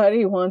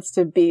everybody wants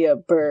to be a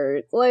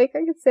bird. Like, I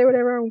can say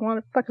whatever I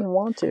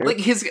want to.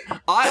 Like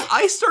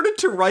I started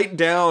to write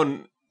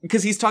down,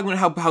 because he's talking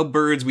about how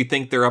birds, we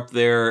think they're up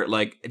there,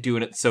 like,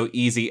 doing it so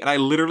easy. And I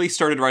literally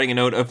started writing a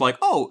note of like,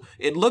 oh,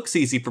 it looks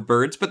easy for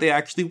birds, but they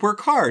actually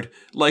work hard.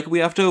 Like, we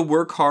have to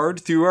work hard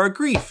through our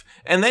grief.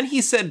 And then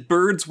he said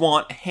birds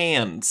want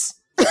hands.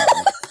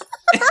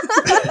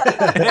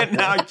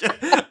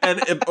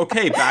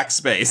 Okay,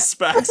 backspace.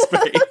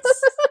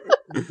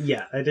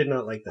 Yeah, I did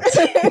not like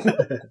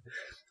that.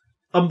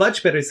 A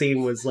much better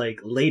scene was like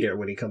later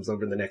when he comes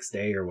over the next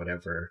day or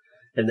whatever,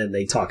 and then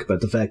they talk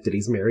about the fact that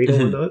he's married or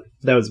whatnot.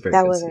 That was very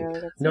good scene.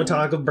 Really good. No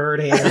talk of bird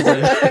hands or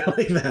anything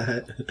like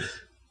that.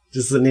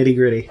 Just the nitty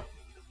gritty.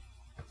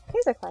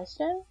 Here's a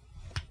question: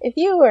 if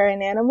you were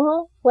an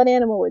animal, what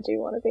animal would you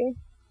want to be?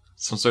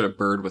 Some sort of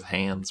bird with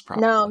hands,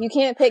 probably. No, you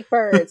can't pick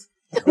birds.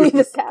 We've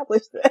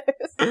established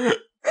this.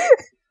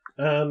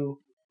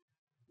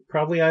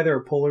 Probably either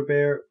a polar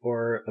bear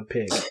or a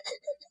pig.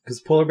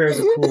 Because polar bears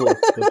are cool,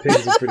 but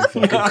pigs are pretty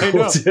fucking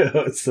cool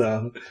too.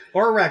 So,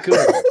 or a raccoon.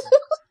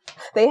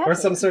 Or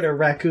some sort of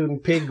raccoon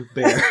pig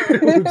bear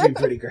would be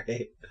pretty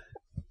great.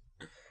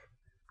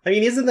 I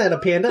mean, isn't that a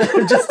panda?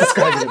 I'm just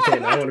describing a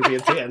panda. I want to be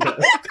a panda.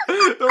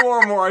 The more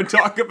and more I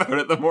talk about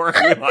it, the more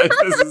I realize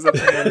this is a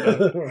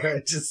panda.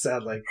 It just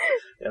sounds like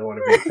I want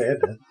to be a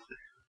panda.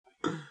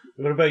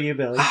 What about you,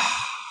 Billy?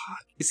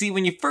 You see,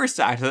 when you first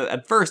act,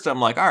 at first I'm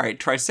like, all right,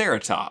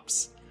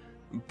 Triceratops.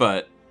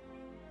 But...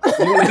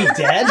 You want to be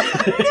dead?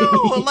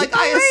 No, like,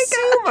 I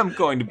assume I'm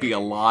going to be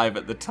alive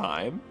at the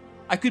time.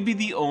 I could be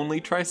the only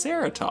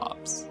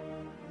Triceratops.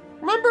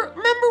 Remember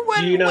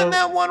when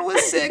that one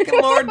was sick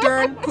and Laura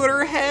Dern put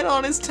her head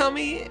on his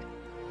tummy?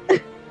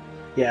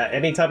 Yeah,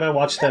 anytime I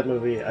watch that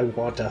movie, I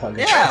want to hug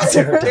a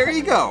Triceratops. There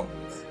you go.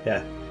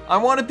 Yeah. I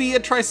want to be a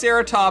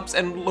Triceratops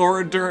and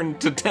Laura Dern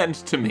to tend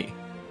to me.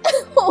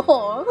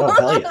 Oh,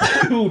 hell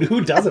yeah.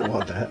 Who doesn't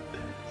want that?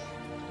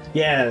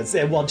 Yeah,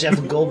 well, Jeff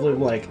Goldblum,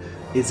 like,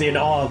 is in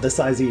awe of the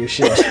size of your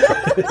shit.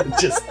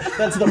 Just,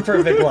 that's the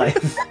perfect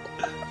life.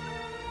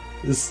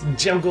 This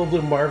Jeff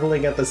Goldblum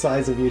marveling at the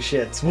size of your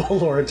shits while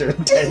Laura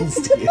Dern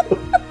tends to you.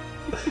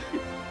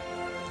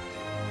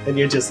 And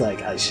you're just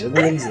like, I shouldn't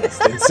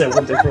exist in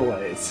several different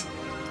ways.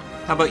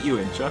 How about you,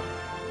 Incha?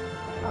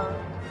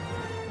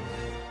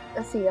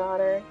 A sea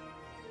otter.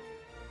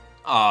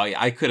 Oh,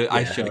 yeah, I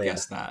should have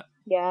guessed that.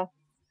 Yeah.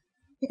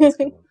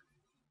 You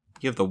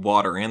have the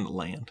water and the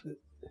land.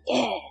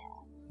 Yeah.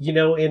 You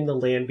know, in The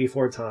Land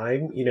Before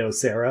Time, you know,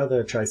 Sarah,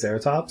 the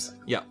Triceratops?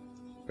 Yeah.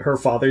 Her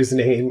father's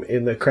name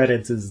in the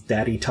credits is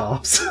Daddy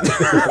Tops.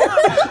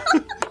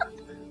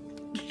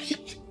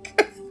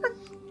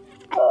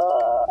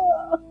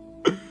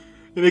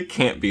 It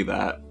can't be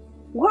that.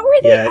 What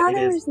were the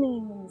others'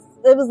 names?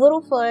 It was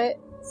Littlefoot,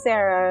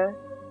 Sarah,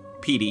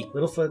 Petey.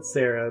 Littlefoot,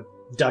 Sarah,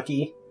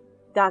 Ducky,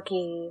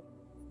 and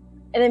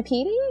then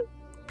Petey.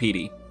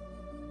 Petey.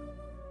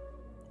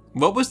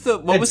 What was the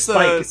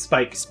Spike?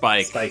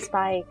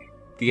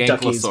 The ankylosaur.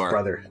 Ducky's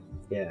brother.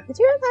 Yeah. Did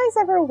you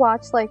guys ever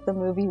watch like the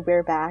movie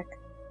We're Back?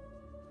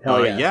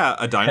 Hell yeah. Yeah,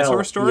 a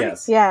dinosaur story?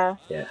 Yes. Yeah.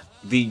 Yeah.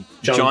 The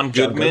John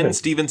Goodman,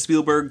 Steven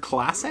Spielberg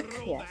classic?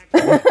 Yeah.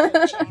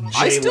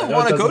 I still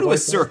want to go to a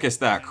circus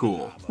that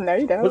cool. No,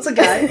 you don't. What's the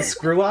guy?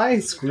 Screw Eye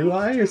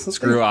or something?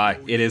 Screw Eye.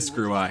 It is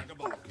Screw Eye.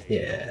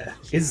 Yeah.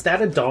 Is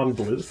that a Don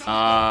Bluth?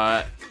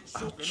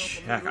 I'll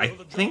check. I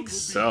think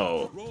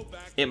so.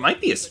 It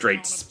might be a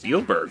straight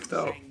Spielberg,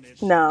 though.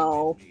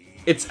 No.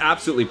 It's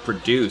absolutely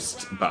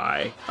produced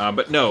by,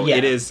 but no, Yeah.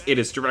 it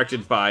is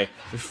directed by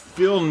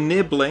Phil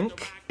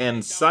Niblink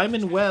and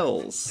Simon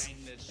Wells.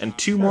 And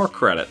 2 more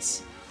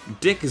credits.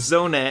 Dick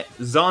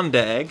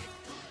Zondag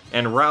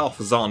and Ralph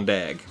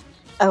Zondag.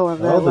 Oh,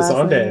 the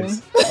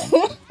Zondags.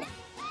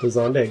 The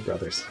Zondag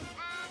brothers.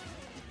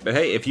 But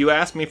hey, if you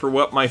ask me for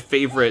what my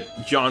favorite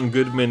John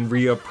Goodman,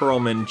 Rhea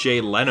Perlman,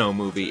 Jay Leno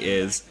movie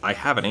is, I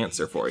have an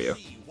answer for you.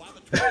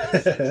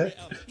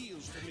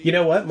 You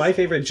know what? My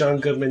favorite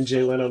John Goodman,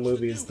 Jay Leno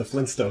movie is The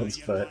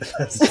Flintstones, but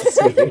that's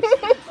just me.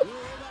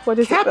 What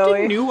is Captain it,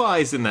 Billy? New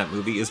Eyes in that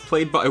movie is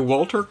played by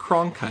Walter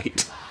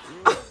Cronkite.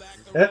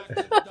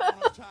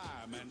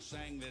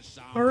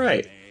 All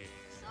right.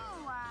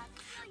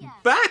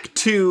 Back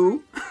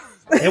to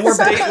And we're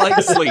State back.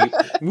 Like Sleep.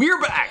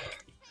 We're back.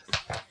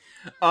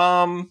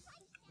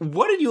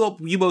 What did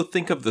you both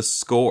think of the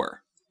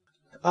score?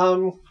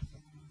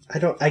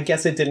 I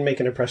guess it didn't make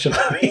an impression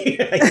on me.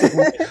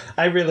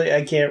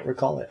 I can't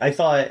recall it. I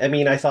thought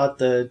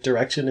the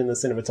direction and the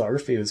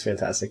cinematography was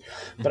fantastic,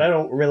 but I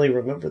don't really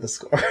remember the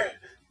score.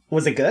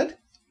 Was it good?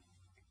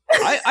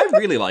 I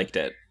really liked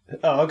it.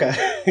 Oh,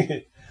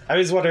 okay. I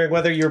was wondering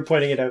whether you were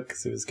pointing it out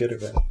because it was good or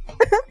bad.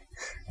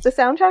 The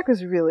soundtrack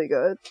was really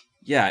good.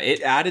 Yeah,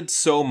 it added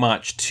so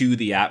much to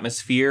the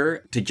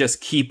atmosphere to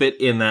just keep it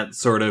in that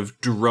sort of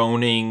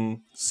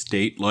droning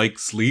State Like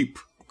Sleep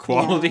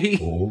quality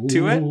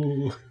to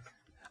it.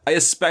 I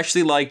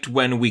especially liked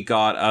when we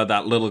got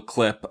that little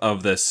clip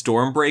of the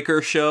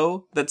Stormbreaker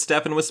show that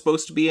Stefan was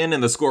supposed to be in,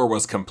 and the score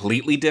was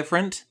completely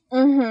different.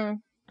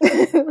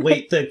 Mm-hmm.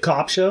 Wait, the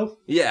cop show?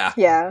 Yeah.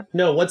 Yeah.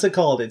 No, what's it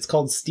called? It's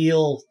called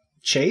Steel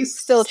Chase?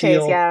 Still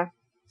Chase, yeah.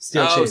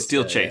 Steel Chase.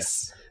 Steel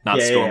Chase. Not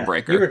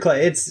Stormbreaker. You were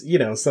it's,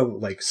 some,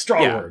 like,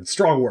 strong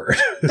word.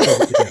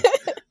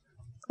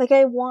 Like,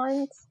 I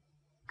want,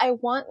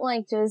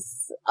 like,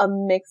 just a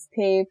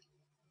mixtape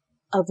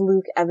of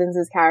Luke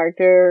Evans's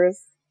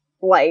characters,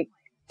 like,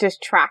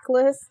 just track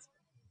list.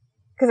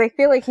 Because I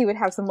feel like he would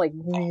have some, like,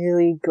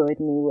 really good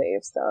new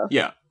wave stuff.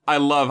 Yeah. I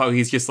love how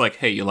he's just like,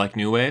 hey, you like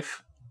new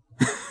wave?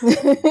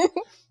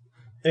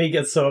 And he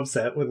gets so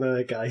upset when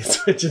the guy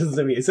switches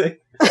the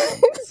music.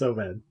 So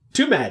mad.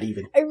 Too mad,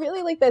 even. I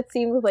really like that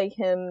scene with, like,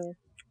 him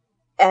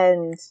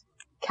and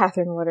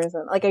Catherine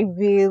Waterston. Like, I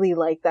really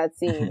like that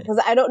scene. Because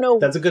I don't know.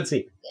 That's a good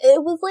scene.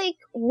 It was, like,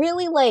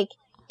 really, like,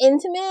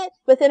 intimate.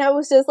 But then I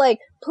was just like,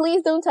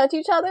 please don't touch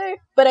each other.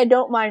 But I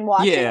don't mind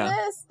watching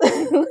this.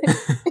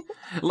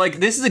 Like,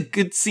 this is a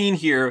good scene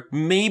here.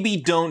 Maybe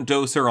don't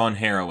dose her on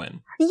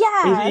heroin.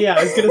 Yeah. Yeah,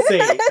 I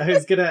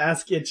was gonna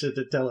ask Itcha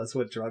to tell us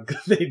what drug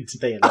they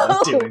ended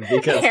up doing,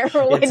 because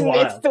heroin it's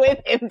mixed wild. with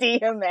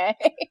MDMA.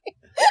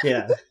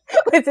 Yeah.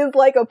 Which is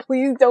like a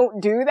please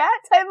don't do that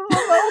type of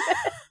a moment.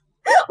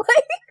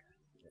 like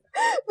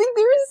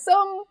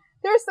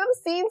there's some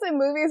scenes in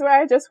movies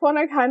where I just want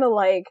to kind of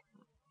like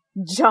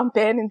jump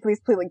in and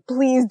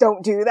please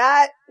don't do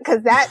that,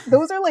 because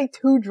those are like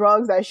two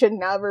drugs that should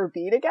never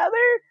be together.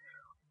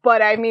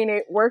 But I mean,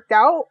 it worked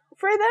out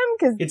for them,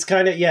 because It's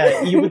kind of,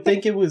 yeah, you would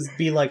think it would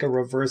be like a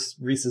reverse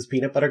Reese's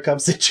Peanut Butter Cup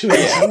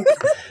situation,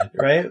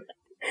 right?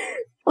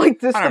 like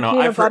this, I don't know.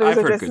 I've heard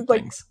good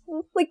things.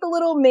 Like the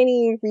little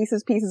mini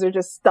Reese's Pieces are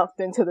just stuffed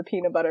into the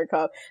peanut butter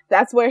cup.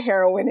 That's where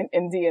heroin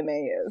and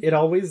MDMA is. It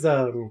always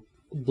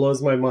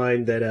blows my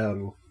mind that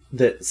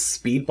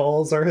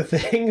speedballs are a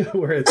thing,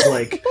 where it's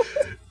like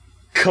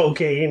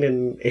cocaine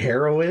and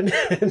heroin,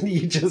 and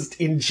you just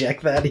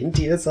inject that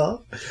into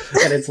yourself,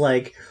 and it's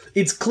like,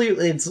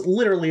 it's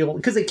literally,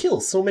 because it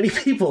kills so many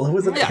people. It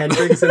was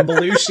Hendrix and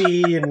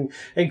Belushi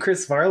and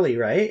Chris Farley,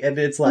 right? And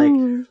it's like,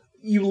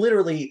 you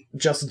literally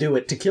just do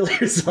it to kill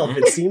yourself,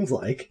 it seems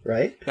like,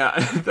 right? Yeah,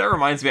 that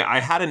reminds me, I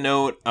had a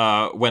note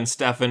when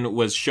Stefan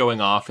was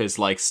showing off his,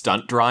 like,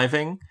 stunt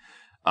driving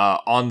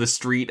on the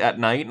street at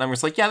night, and I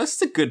was like, yeah, this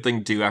is a good thing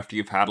to do after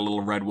you've had a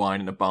little red wine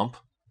and a bump.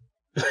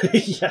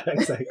 Yeah,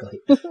 exactly.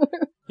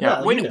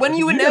 Yeah, well, when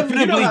you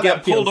inevitably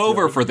get pulled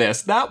over though. for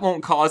this, that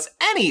won't cause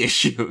any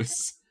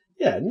issues.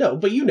 Yeah, no,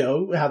 but you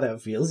know how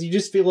that feels. You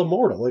just feel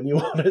immortal, and you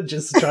want to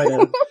just try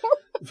to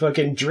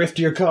fucking drift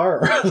your car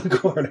around the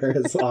corner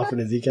as often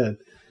as you can.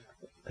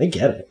 I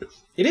get it.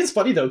 It is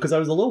funny, though, because I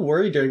was a little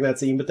worried during that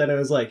scene, but then I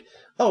was like,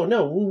 oh,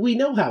 no, we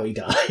know how he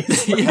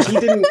dies. Like,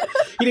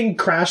 he didn't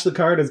crash the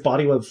car and his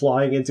body went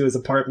flying into his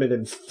apartment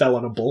and fell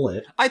on a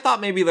bullet. I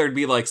thought maybe there'd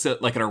be like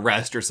an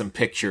arrest or some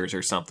pictures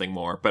or something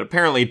more, but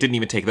apparently it didn't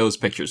even take those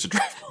pictures to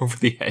drive him over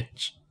the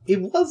edge. It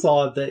was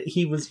odd that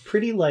he was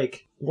pretty,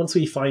 like, once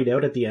we find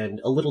out at the end,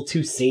 a little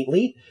too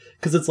saintly.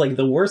 Because it's like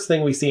the worst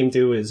thing we see him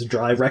do is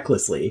drive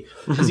recklessly.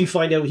 Because you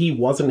find out he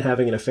wasn't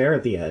having an affair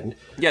at the end.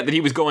 Yeah, that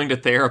he was going to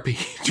therapy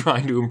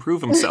trying to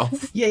improve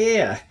himself.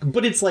 Yeah.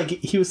 But it's like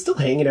he was still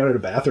hanging out in a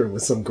bathroom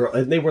with some girl,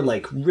 and they were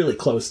like really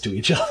close to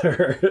each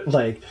other.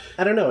 Like,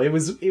 I don't know. It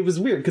was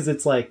weird because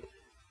it's like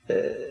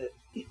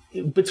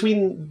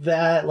between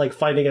that, like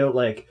finding out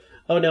like,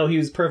 oh no, he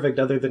was perfect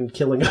other than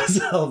killing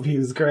himself. He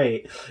was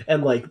great.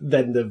 And like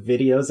then the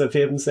videos of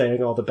him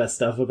saying all the best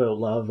stuff about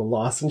love and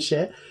loss and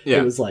shit. Yeah.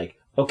 It was like,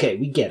 okay,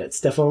 we get it.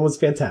 Stefan was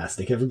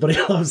fantastic. Everybody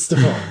loves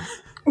Stefan.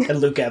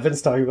 And Luke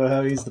Evans talking about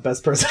how he's the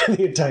best person in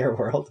the entire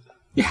world.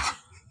 Yeah.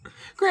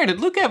 Granted,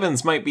 Luke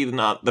Evans might be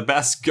not the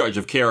best judge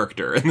of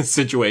character in this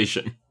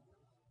situation.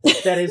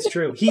 That is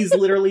true. He's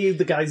literally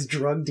the guy's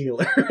drug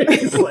dealer.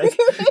 He's like,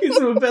 he's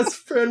my best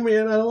friend,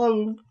 man. I love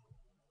him.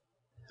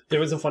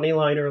 There was a funny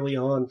line early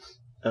on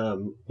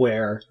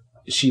where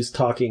she's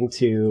talking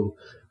to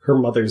her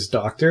mother's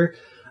doctor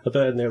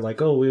about, and they're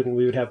like, oh,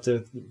 we would have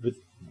to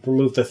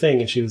remove the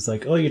thing, and she was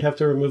like, oh, you'd have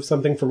to remove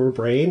something from her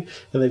brain,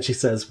 and then she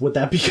says, would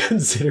that be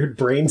considered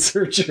brain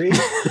surgery?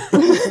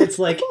 It's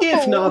like,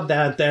 if not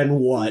that, then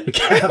what,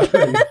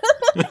 Catherine?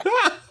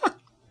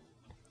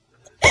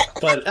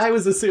 But I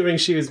was assuming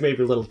she was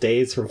maybe a little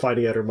dazed from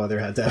finding out her mother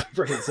had to have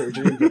brain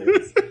surgery, but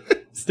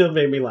it still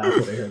made me laugh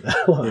when I heard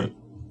that line.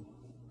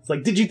 It's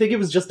like, did you think it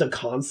was just a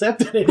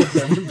concept and it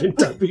had never been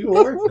done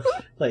before?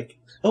 Like,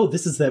 oh,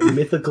 this is that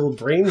mythical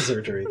brain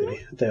surgery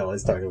they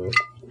always talk about.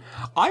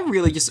 I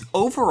really just,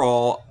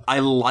 overall, I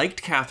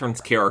liked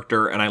Catherine's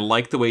character, and I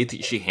liked the way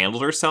that she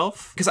handled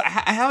herself. Because I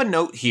have a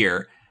note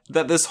here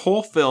that this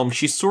whole film,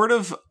 she's sort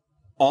of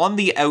on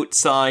the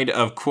outside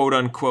of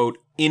quote-unquote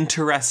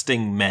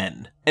interesting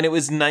men. And it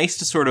was nice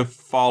to sort of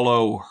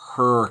follow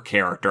her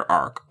character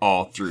arc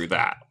all through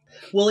that.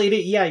 Well,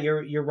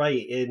 you're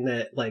right in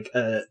that, like,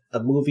 a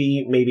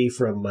movie maybe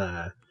from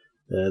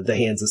the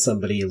hands of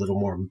somebody a little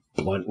more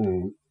blunt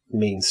and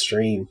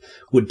mainstream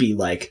would be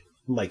like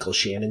Michael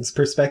Shannon's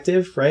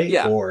perspective, right?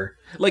 Yeah. Or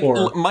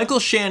Michael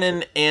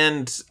Shannon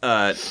and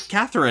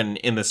Catherine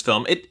in this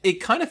film, it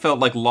kind of felt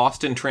like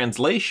lost in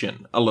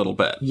translation a little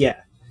bit.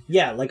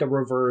 Yeah, like a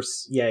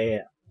reverse. Yeah.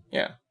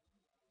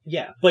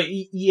 But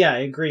yeah, I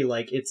agree.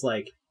 Like, it's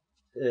like,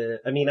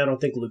 I mean, I don't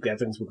think Luke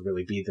Evans would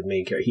really be the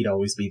main character. He'd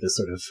always be the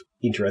sort of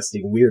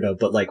interesting weirdo.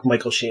 But like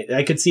Michael Shannon,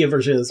 I could see a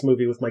version of this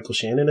movie with Michael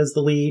Shannon as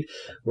the lead,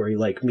 where he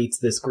like meets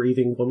this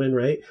grieving woman,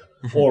 right?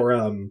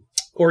 Mm-hmm.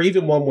 Or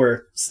even one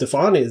where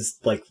Stefan is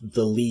like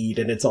the lead,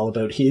 and it's all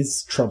about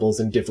his troubles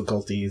and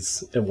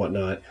difficulties and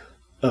whatnot.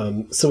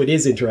 So it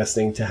is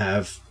interesting to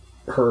have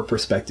her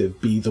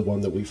perspective be the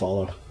one that we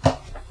follow.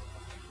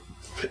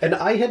 And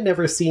I had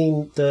never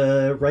seen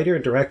the writer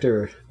and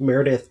director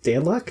Meredith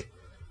Danluck.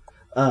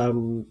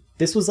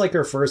 This was like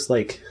her first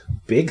like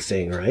big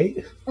thing,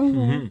 right?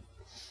 Mm-hmm.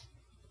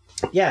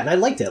 Yeah, and I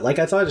liked it. Like,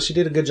 I thought she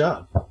did a good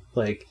job.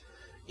 Like,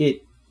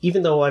 it,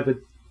 even though I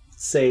would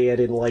say I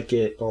didn't like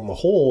it on the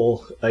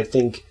whole, I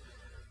think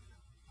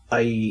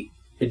I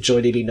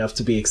enjoyed it enough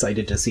to be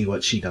excited to see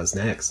what she does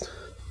next.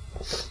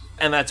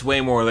 And that's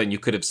way more than you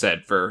could have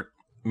said for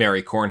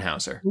Mary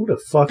Kornhauser. Who the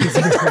fuck is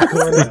Mary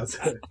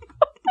Kornhauser?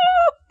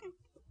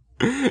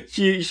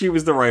 She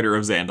was the writer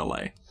of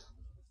Zandelay.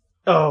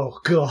 Oh,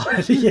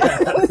 God, yeah.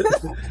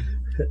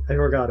 I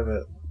forgot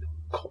about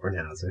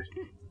Kornhauser.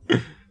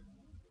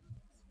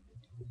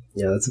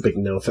 Yeah, that's a big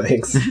no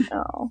thanks.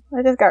 Oh,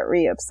 I just got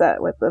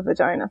re-upset with the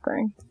vagina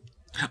thing.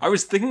 I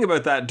was thinking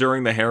about that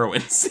during the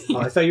heroin scene. Oh,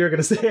 I thought you were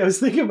going to say I was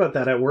thinking about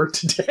that at work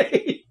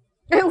today.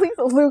 At least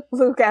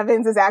Luke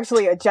Evans is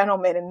actually a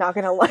gentleman and not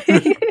gonna like.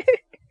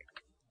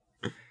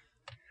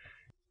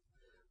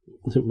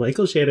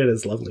 Michael Shannon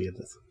is lovely in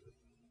this.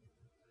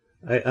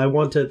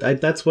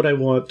 That's what I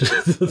want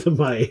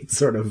my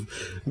sort of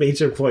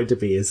major point to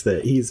be, is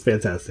that he's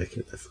fantastic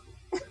in this.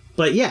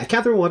 But yeah,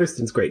 Katherine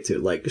Waterston's great too.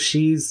 Like,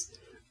 she's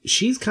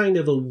kind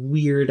of a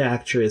weird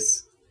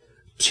actress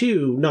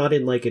too, not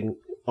in like an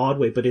odd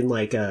way, but in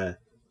like in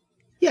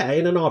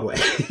an odd way.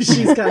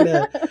 She's kind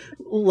of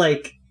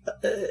like,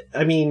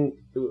 I mean,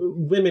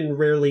 women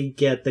rarely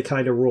get the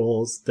kind of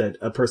roles that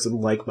a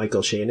person like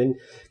Michael Shannon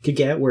could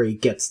get, where he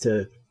gets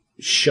to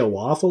show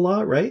off a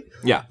lot, right?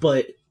 Yeah.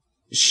 But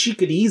she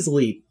could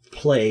easily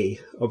play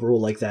a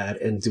role like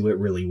that and do it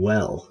really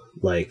well.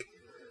 Like,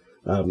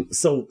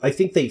 so I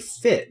think they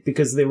fit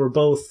because they're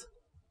both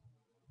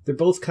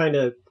kind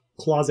of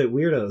closet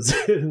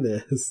weirdos in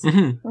this,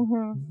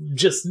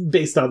 just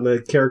based on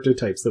the character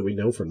types that we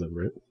know from them,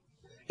 right?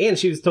 And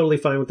she was totally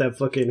fine with that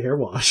fucking hair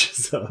wash.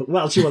 So,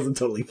 well, she wasn't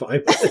totally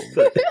fine with it,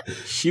 but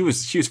she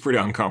was pretty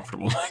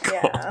uncomfortable, Michael.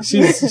 Yeah. she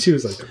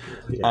was uncomfortable.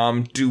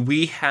 Yeah. Do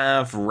we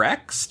have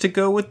Rex to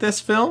go with this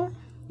film?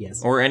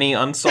 Yes. Or any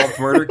unsolved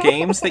murder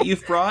games that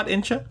you've brought,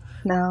 Incha?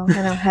 No,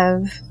 I don't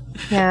have.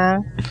 Yeah,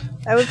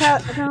 I would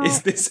have. No.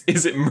 Is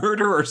it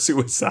murder or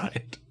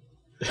suicide?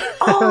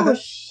 Oh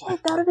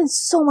shit! That would have been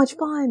so much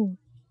fun.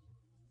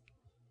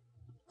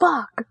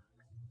 Fuck.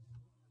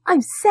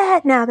 I'm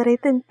sad now that I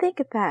didn't think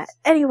of that.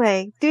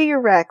 Anyway, do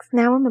your Rex.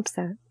 Now I'm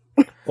upset.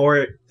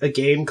 Or a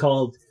game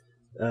called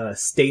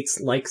States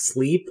Like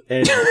Sleep,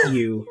 and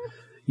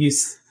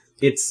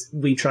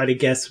we try to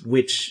guess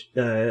which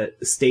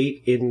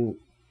state in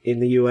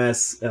the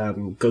U.S.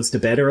 Goes to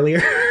bed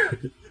earlier.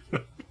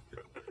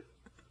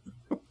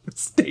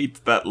 States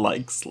that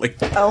like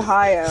sleep.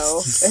 Ohio.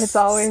 It's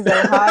always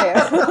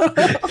Ohio.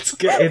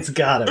 It's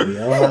gotta be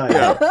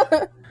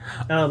Ohio.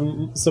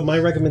 So my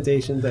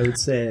recommendations, I would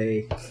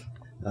say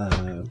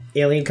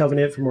Alien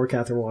Covenant for more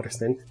Katherine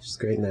Waterston. She's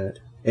great in that.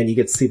 And you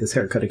get to see this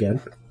haircut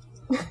again.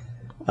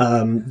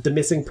 The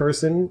Missing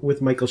Person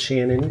with Michael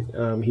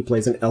Shannon. He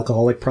plays an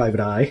alcoholic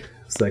private eye,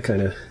 so that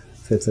kind of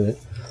fits in it.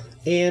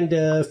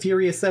 And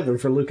Furious 7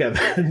 for Luke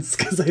Evans,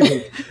 because I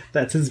think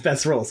that's his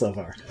best role so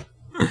far.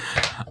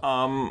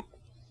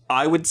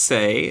 I would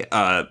say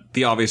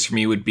the obvious for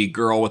me would be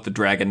Girl with the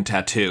Dragon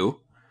Tattoo.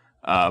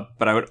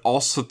 But I would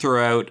also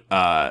throw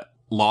out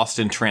Lost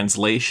in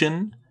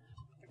Translation,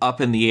 Up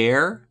in the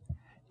Air,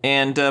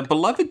 and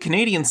beloved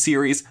Canadian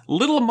series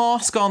Little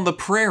Mosque on the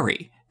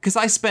Prairie. Because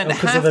I spent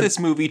half this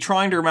movie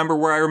trying to remember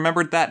where I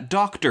remembered that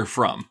doctor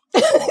from.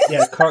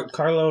 Yeah,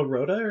 Carlo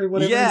Rota or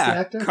whatever is the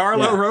actor?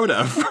 Carlo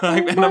Rota.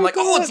 And I'm like,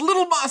 oh, it's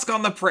Little Mosque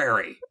on the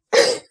Prairie.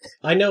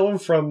 I know him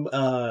from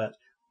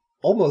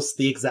almost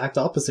the exact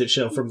opposite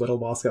show from Little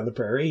Mosque on the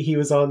Prairie. He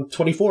was on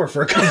 24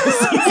 for a couple of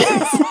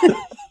seasons.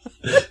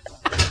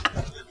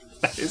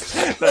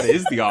 That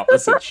is the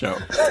opposite show.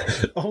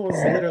 Almost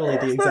literally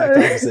the exact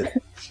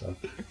opposite show.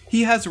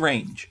 He has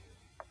range.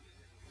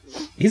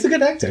 He's a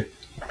good actor.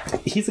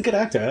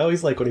 I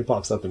always like when he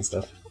pops up and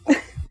stuff.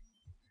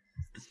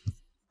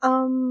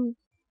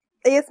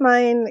 I guess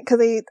mine, because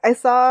I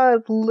saw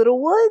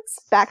Littlewoods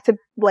back to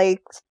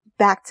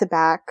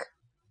back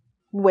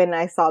when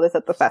I saw this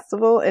at the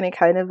festival, and it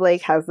kind of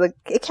like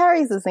it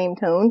carries the same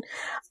tone.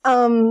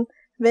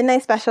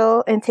 Midnight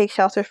Special and Take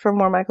Shelter for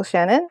more Michael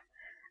Shannon.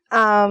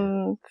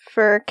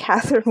 For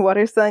Katherine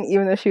Waterston,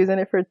 even though she was in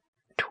it for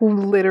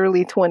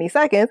literally 20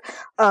 seconds,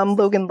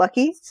 Logan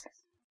Lucky.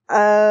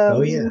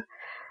 Oh yeah.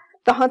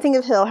 The Haunting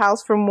of Hill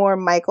House for more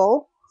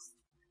Michael,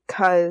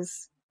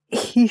 because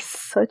he's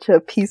such a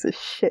piece of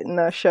shit in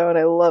that show, and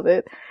I love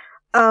it.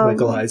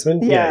 Michael Heisman?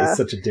 Yeah, he's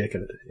such a dick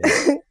in it.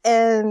 Yeah.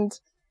 And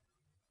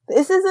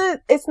this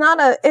isn't, it's not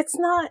a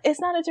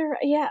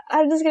direct, yeah,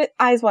 I'm just gonna,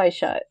 Eyes Wide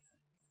Shut.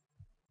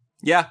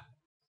 Yeah.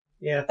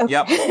 Yeah.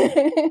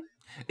 Okay.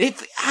 Yep.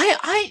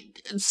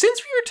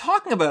 Since we were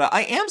talking about it,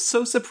 I am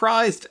so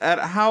surprised at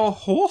how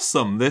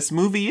wholesome this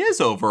movie is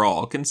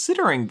overall,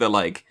 considering the,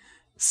 like,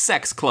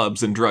 sex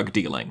clubs and drug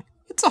dealing.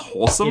 It's a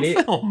wholesome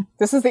film.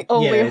 This is the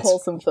only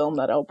wholesome film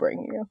that I'll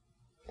bring you.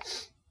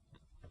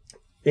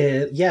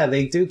 Yeah,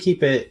 they do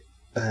keep it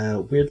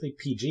weirdly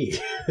PG.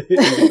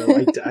 Even though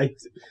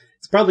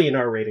it's probably an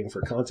R rating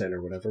for content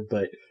or whatever,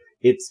 but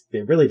it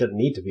really doesn't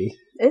need to be.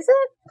 Is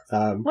it?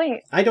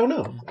 Wait. I don't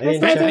know.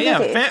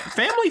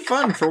 Family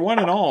fun for one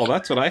and all.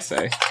 That's what I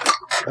say.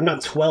 I'm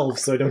not 12,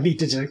 so I don't need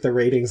to check the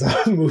ratings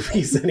on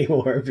movies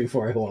anymore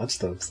before I watch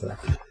them. So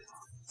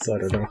I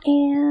don't know.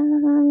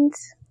 And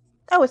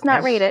it's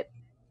not rated.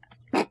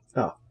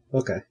 Oh,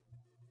 okay.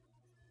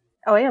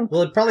 Oh, I am.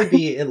 Well, it'd probably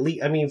be at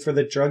least. I mean, for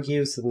the drug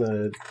use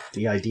and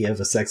the idea of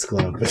a sex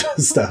club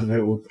and stuff. And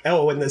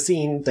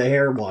the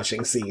hair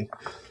washing scene.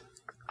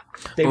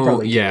 They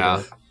probably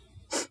yeah.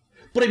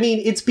 But I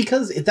mean, it's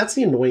because that's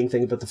the annoying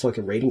thing about the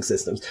fucking rating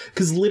systems.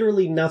 Because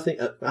literally nothing.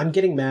 I'm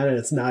getting mad and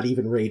it's not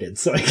even rated,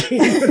 so I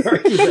can't even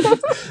argue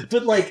that.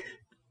 But like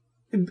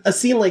a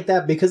scene like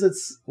that, because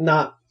it's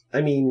not.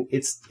 I mean,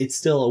 it's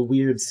still a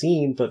weird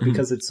scene, but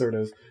because it's sort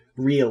of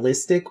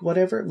realistic,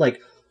 whatever.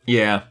 Like,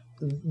 yeah.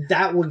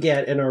 That will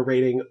get an R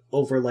rating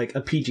over like a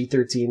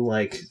PG-13,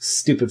 like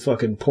stupid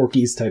fucking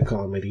Porky's type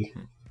comedy.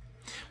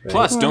 Right?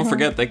 Plus, don't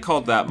forget they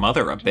called that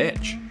mother a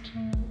bitch.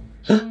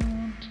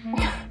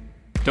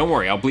 Don't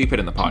worry, I'll bleep it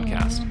in the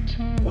podcast.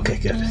 Okay,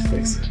 good.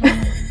 Thanks.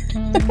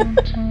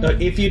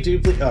 If you do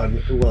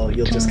bleep, well,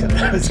 you'll just kind of.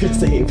 I was going to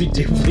say if you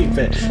do bleep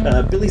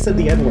it. Billy said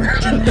the N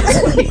word.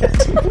 That's why you had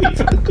to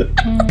bleep it.